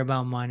don't care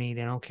about money.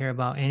 They don't care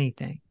about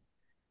anything.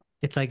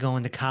 It's like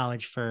going to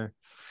college for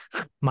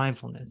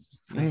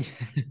mindfulness.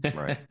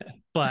 Right.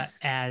 But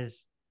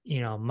as,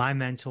 my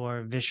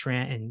mentor,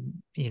 Vishrant,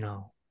 and,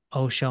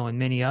 Osho and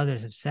many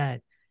others have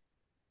said,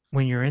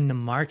 when you're in the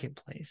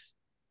marketplace,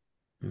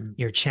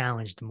 you're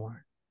challenged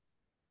more.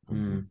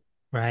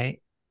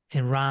 Right?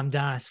 And Ram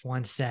Dass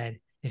once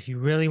said, if you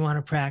really want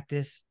to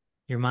practice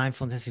your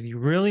mindfulness, if you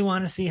really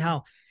want to see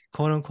how,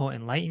 quote unquote,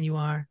 enlightened you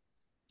are,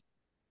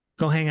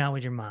 go hang out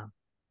with your mom.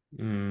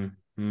 Go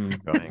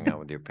hang out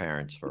with your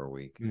parents for a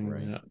week.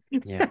 Right.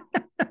 Yeah.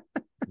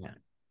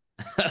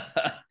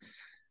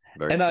 And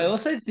true. I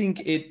also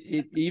think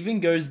it even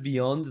goes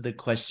beyond the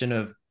question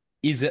of,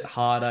 is it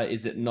harder?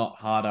 Is it not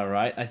harder?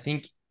 Right? I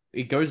think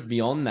it goes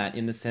beyond that,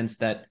 in the sense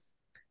that,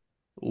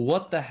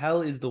 what the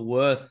hell is the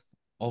worth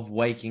of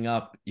waking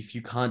up if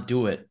you can't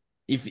do it?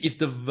 If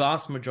the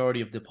vast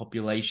majority of the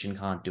population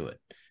can't do it,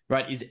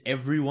 right? Is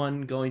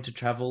everyone going to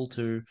travel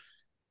to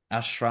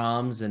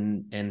ashrams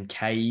and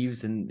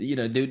caves? And,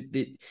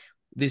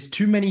 there's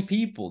too many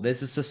people.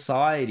 There's a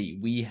society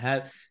we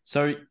have.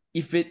 So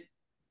if it,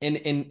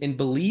 in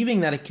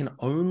believing that it can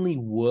only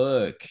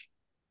work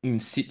in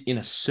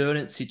a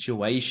certain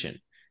situation,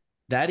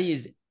 that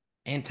is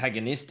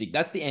antagonistic.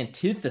 That's the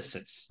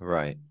antithesis,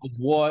 right, of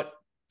what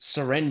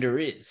surrender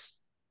is.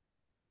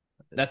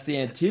 That's the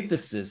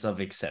antithesis of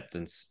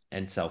acceptance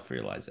and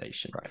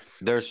self-realization. Right.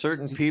 There are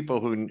certain people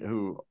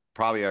who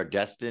probably are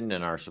destined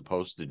and are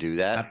supposed to do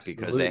that.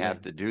 Absolutely. Because they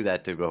have to do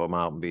that to go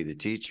out and be the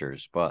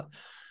teachers. But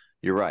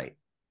you're right.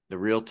 The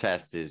real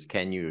test is,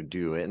 can you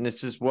do it? And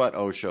this is what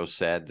Osho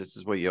said. This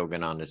is what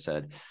Yogananda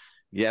said.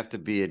 You have to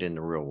be it in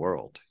the real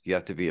world. You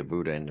have to be a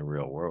Buddha in the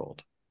real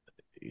world.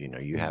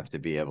 You have to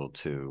be able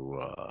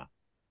to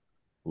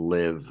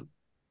live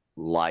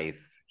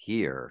life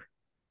here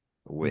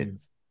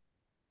with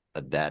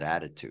that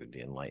attitude,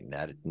 the enlightened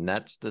attitude. And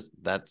that's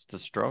the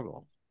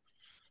struggle.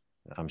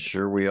 I'm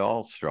sure we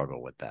all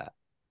struggle with that.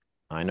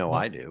 I know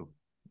I do.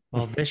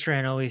 Well,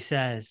 Vishrant always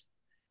says,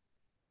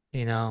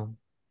 you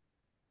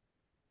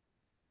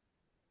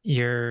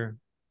get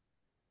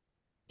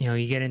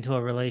into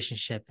a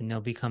relationship and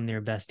they'll become their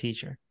best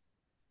teacher.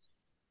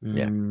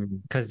 Yeah.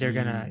 Because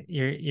they're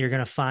you're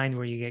gonna find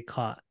where you get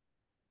caught.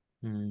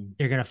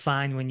 You're gonna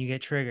find when you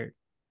get triggered.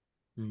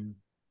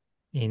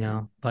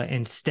 But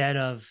instead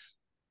of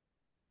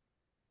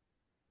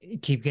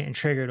keep getting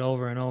triggered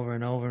over and over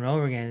and over and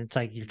over again, it's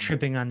like you're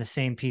tripping on the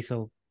same piece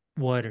of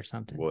wood or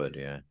something. Wood,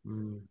 yeah.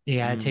 You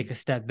gotta take a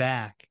step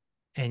back,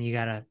 and you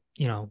gotta,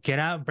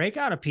 break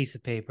out a piece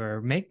of paper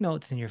or make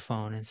notes in your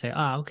phone and say,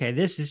 okay,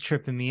 this is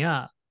tripping me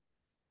up.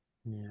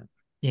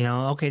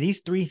 Okay,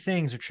 these 3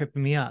 things are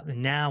tripping me up.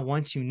 And now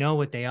once you know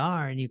what they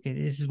are, and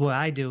this is what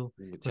I do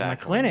with my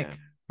clinic,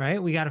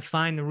 right? We got to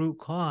find the root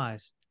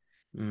cause.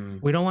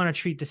 We don't want to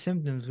treat the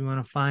symptoms. We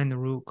want to find the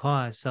root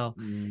cause. So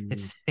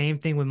it's the same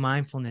thing with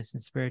mindfulness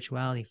and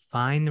spirituality.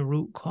 Find the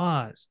root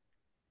cause.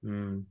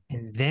 And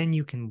then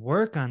you can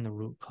work on the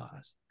root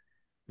cause.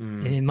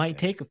 And it might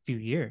take a few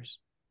years,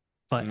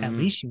 but at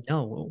least you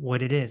know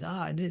what it is.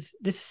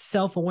 This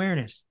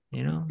self-awareness,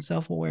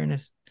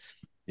 self-awareness.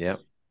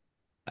 Yep.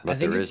 But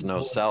there is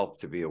no self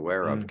to be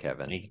aware of,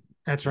 Kevin.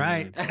 That's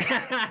right.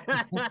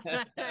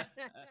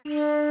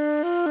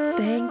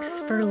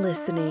 Thanks for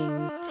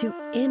listening to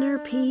Inner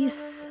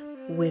Peace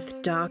with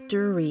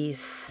Dr.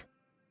 Reese.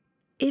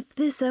 If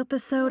this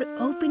episode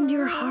opened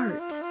your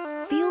heart,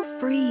 feel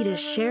free to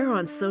share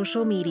on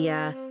social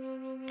media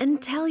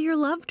and tell your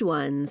loved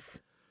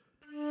ones.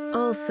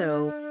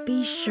 Also,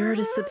 be sure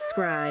to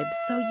subscribe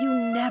so you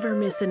never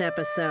miss an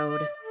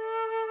episode.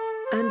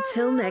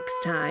 Until next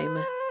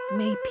time,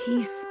 may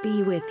peace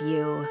be with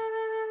you.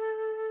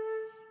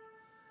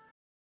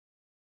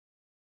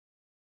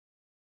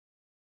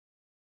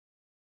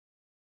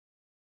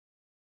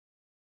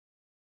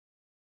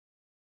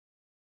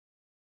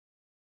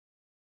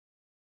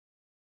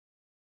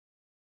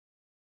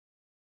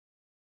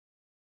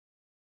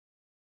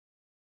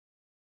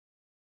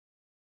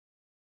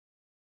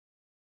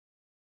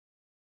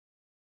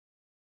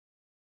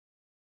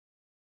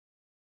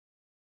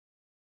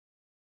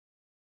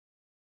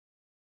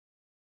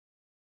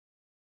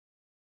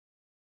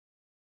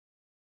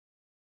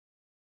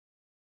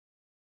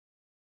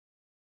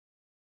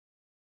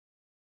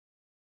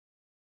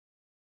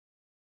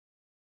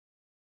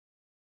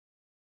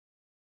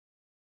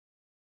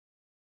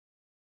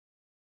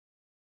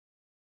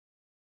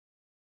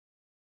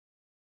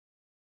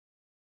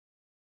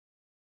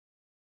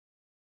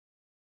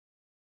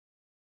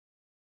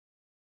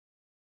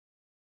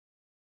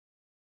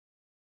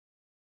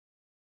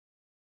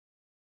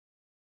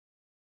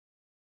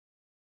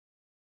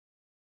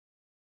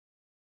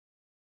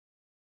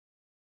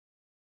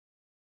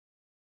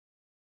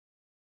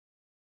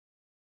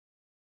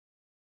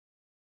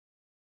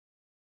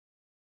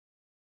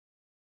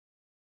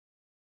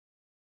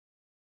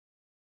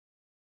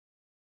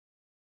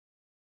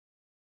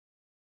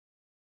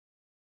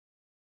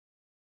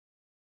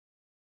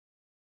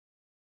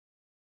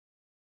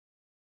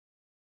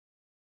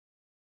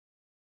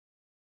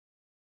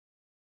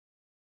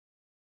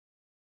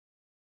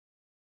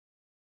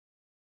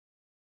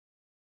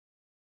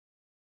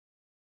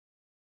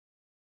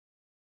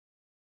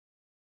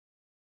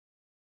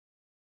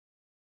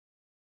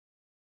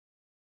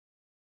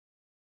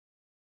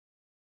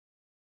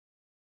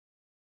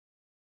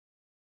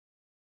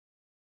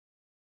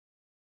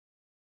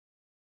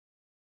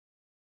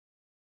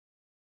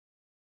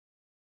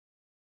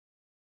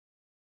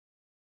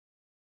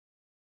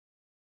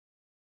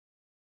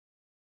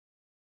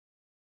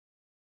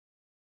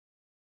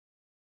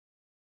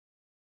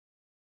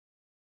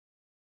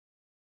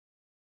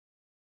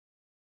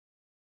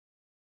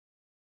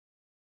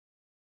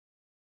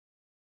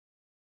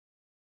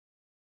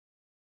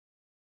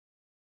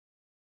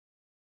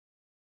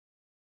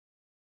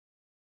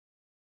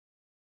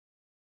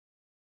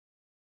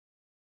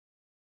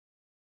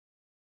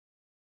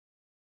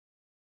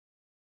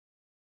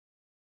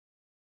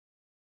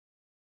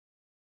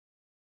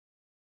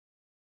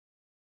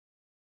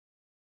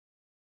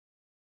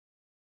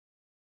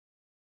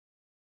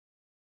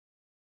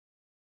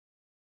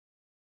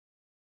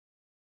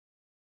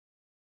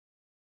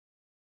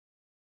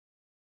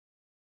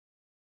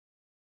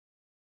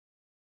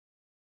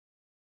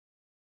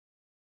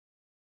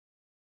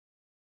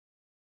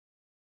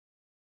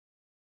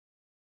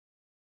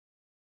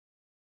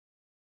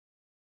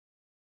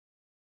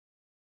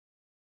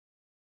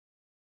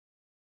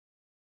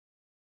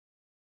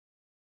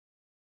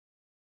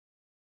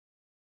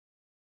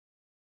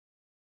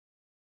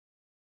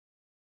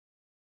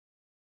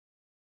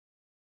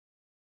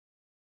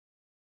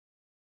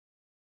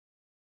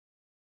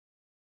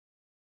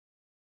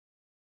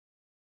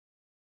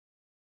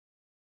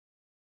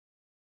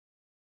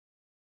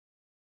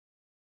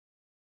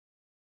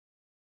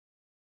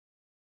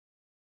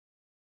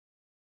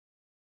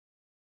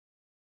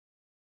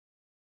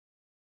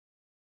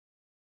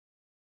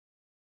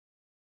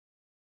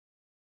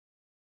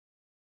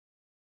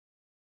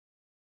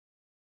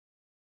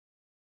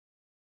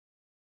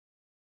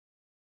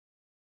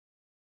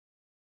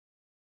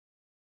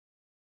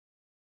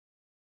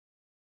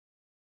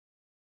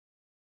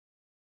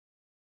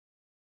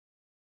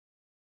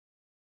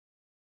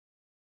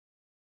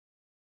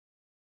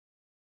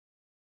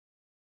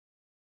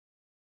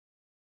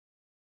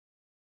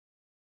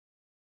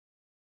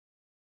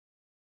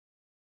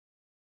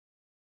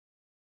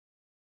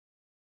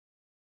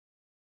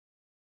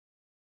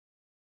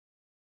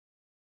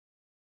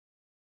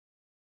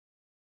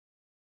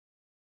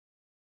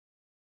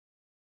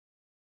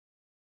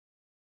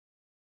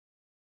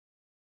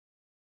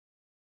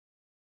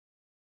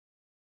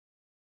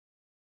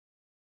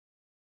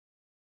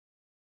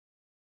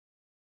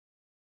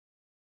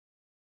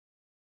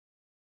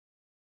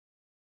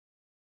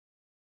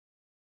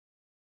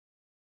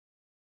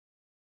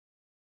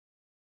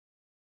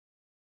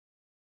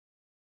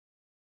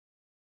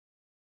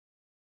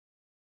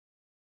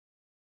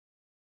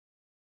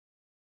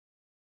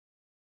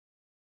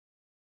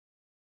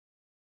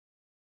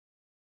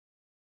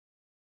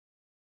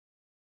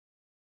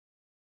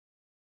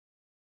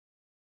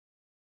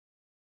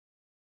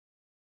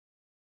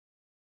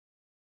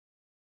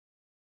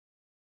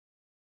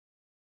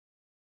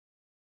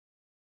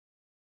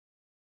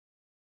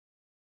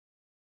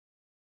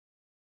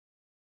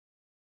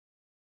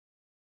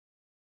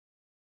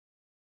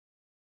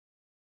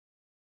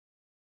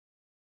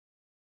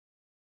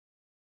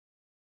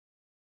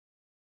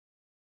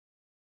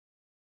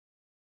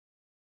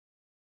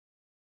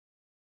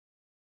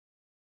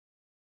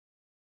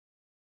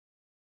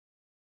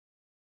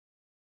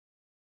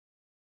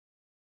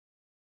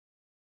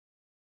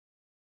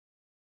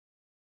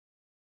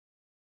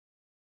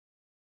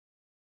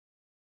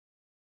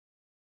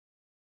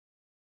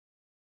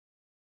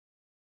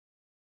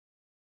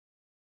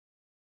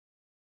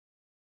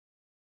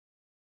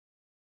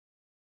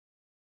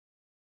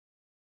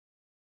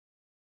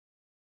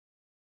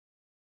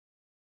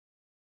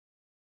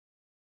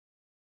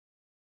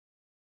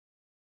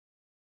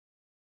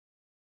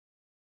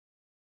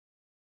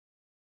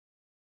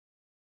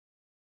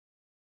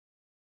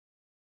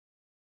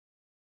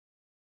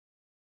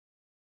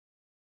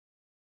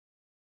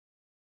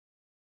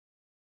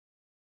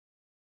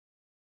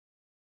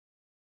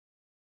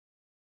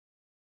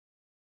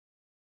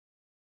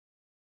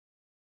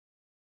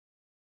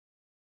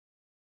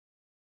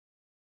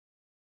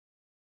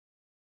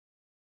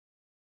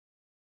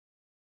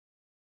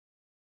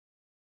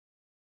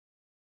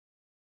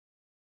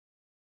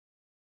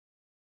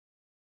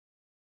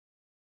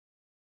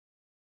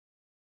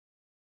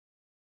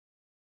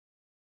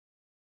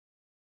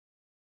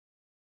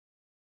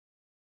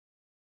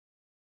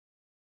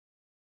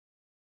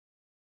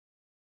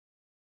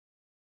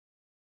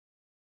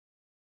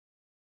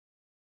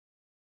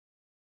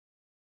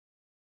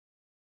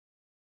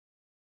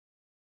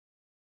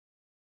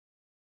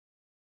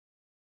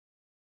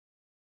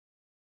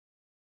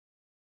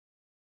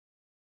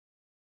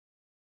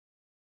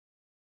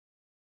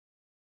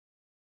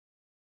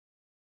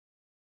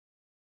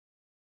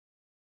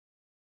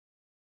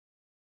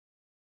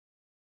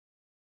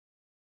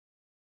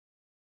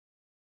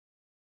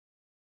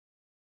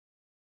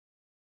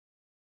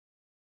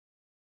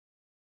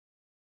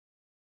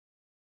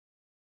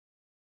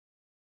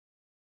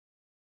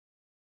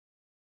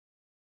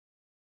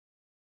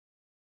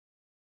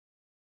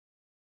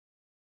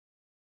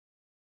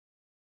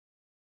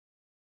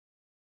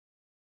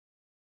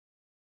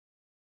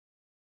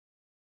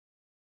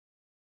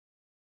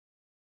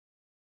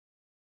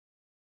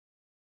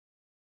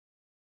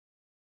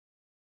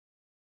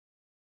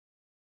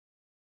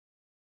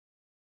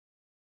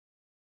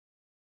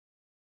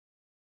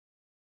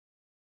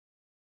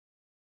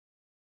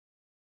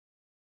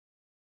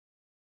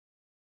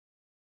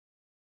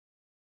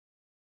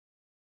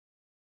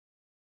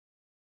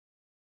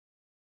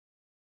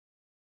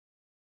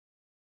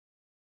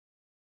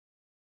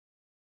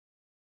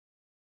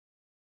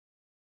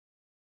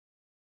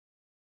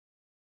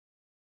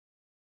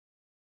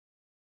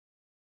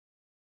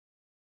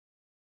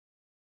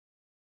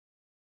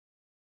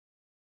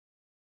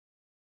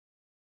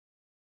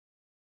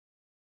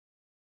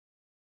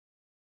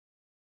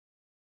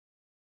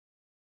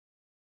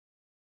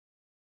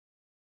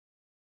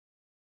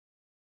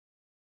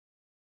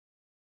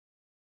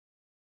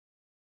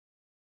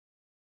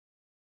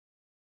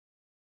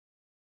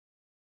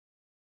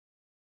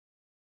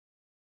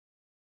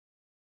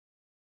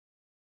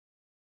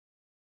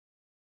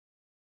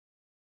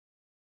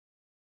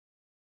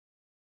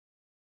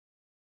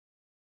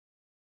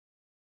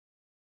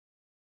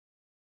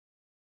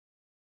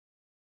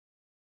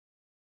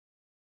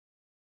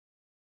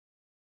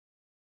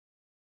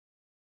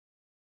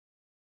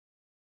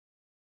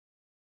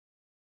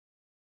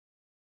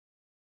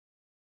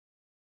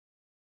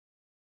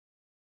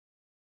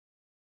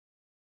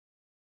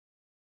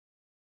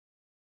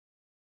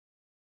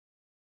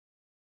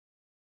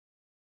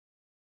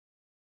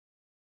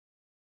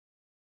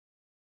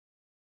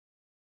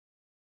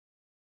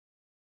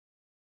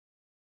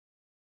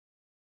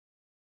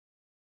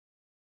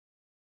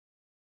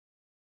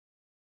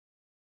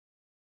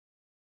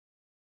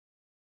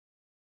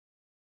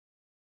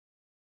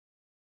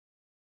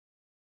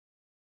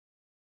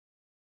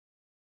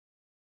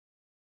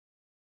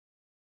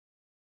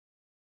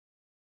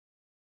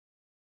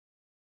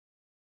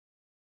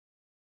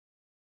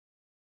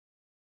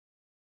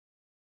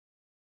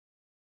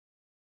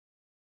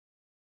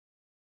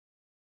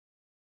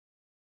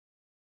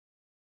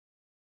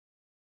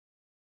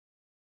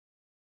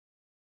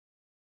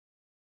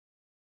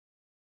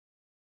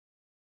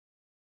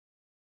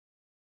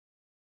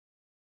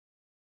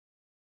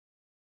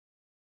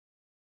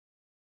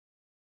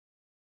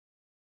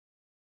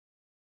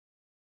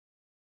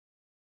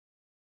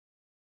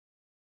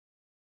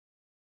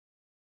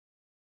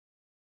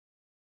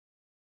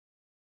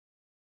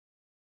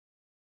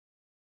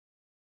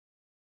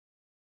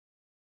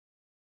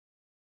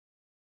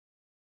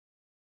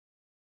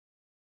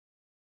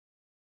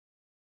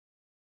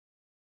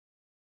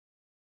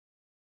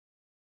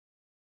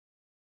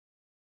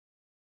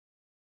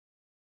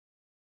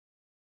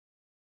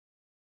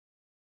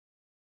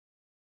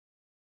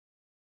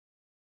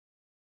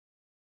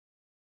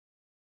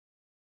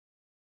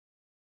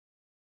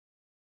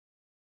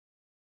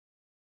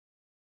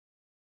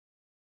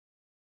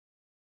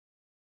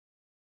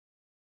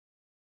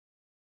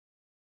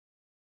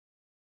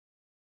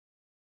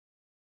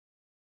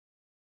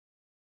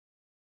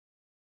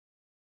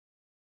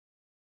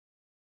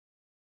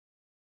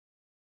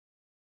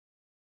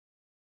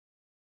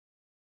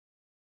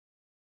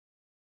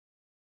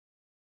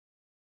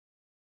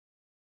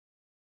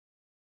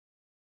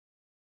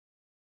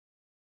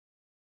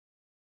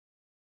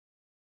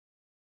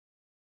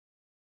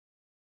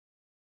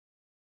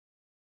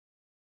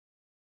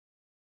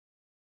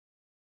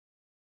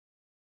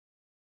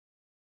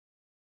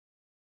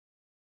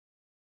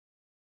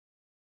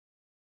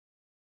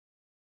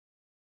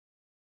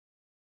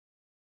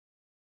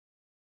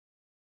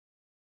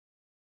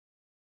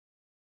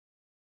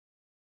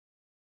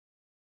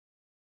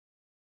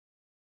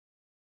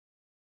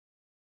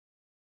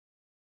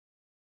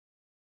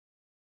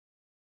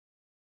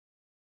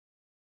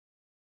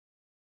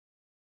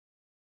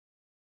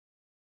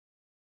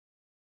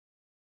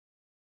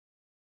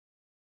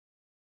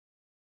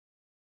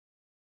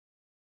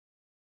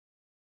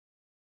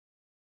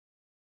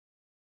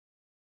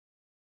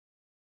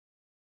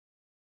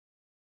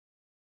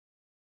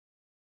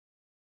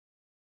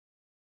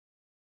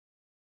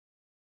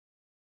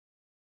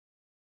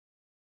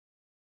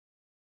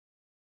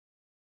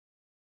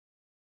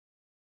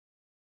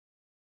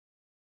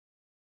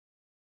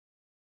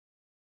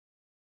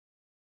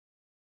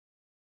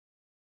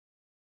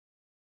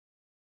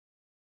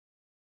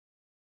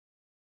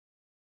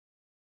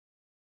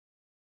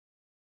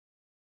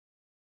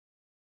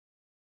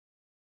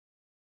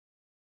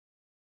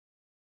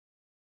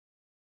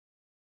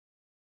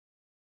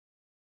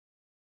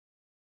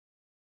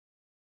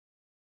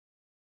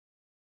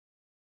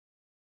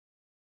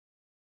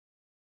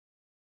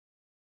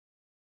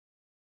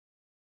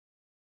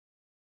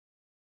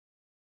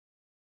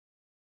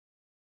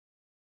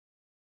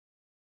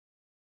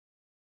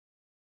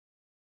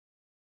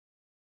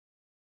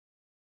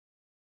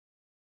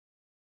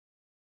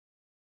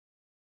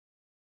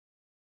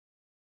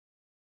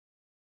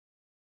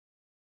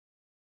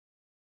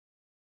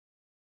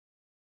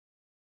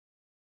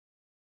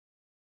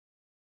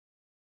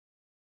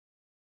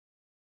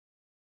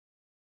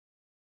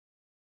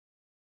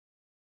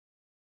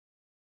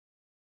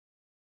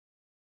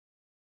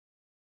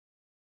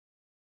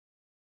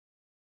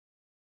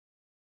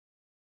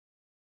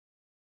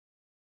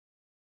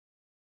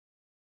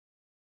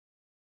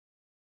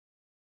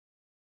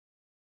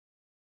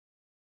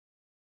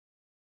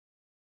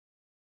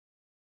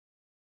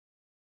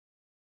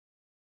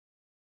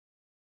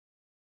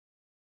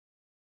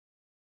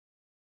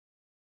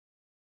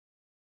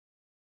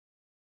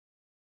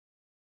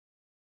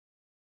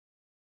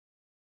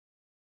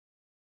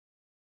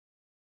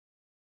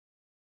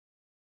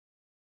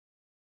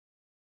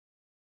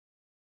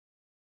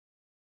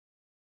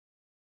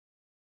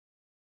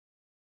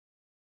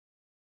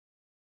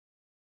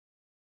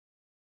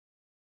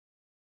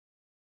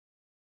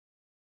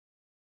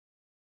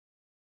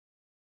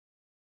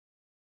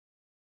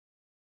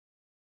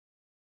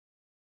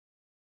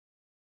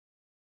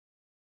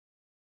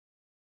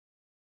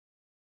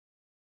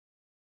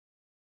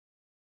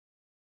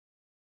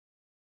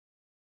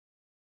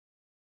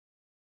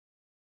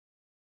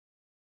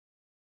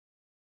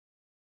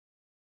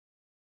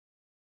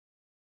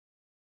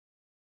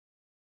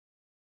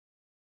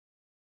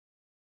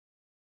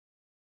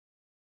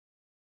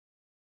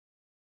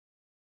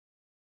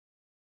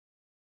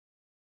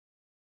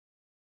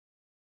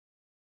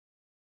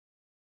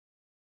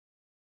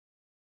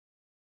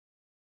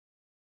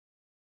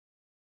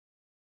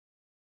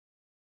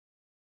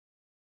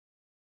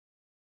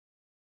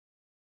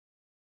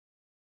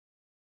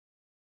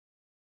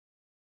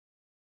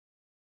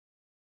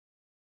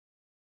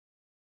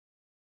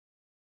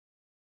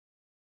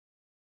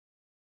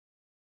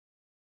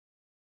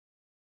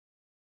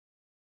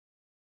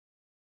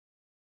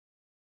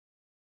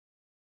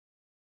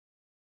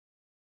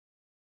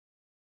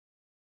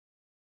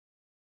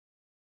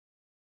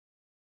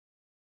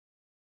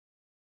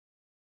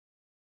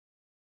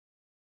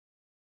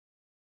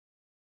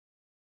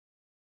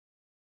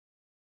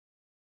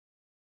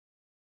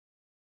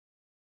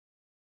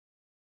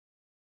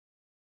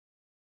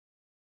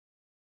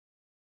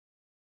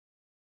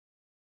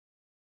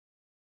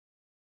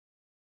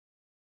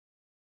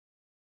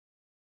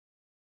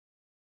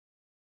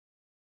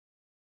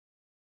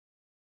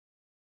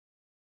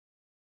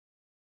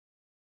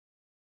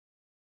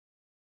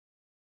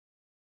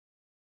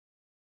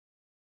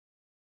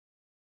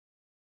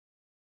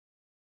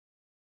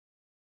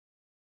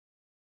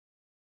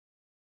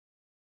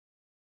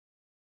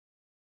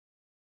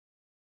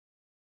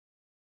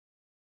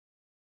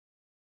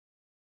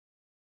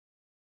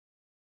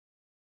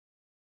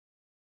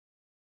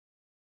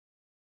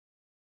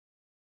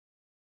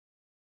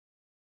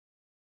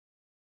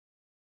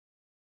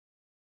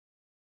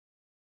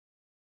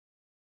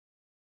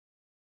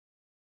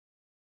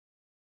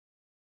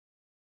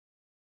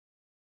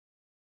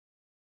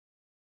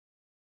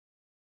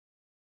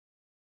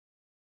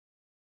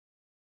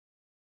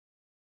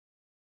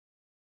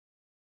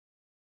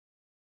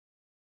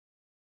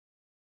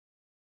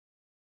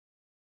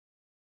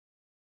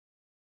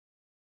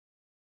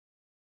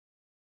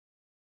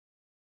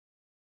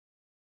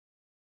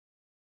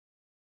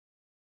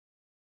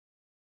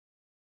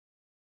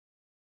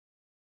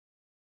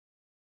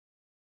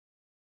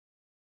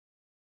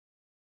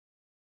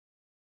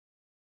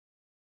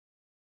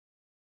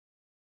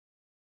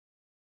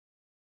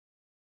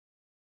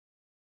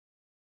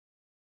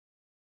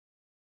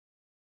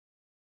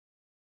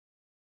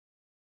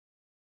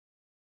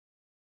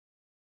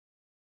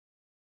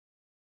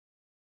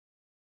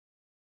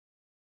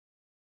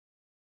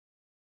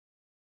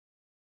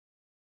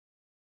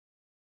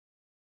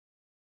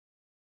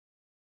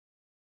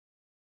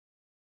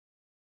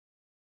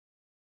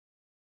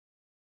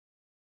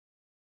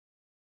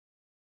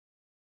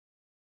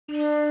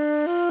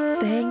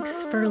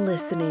 Thanks for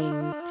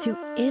listening to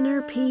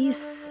Inner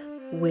Peace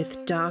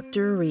with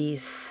Dr.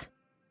 Reese.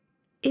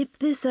 If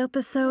this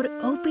episode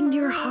opened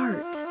your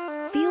heart,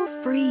 feel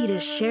free to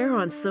share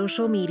on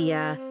social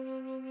media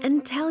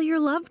and tell your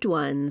loved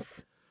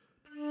ones.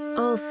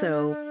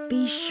 Also,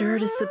 be sure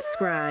to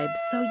subscribe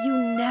so you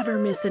never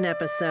miss an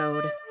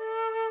episode.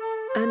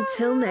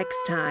 Until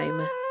next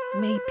time,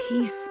 may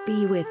peace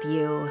be with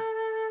you.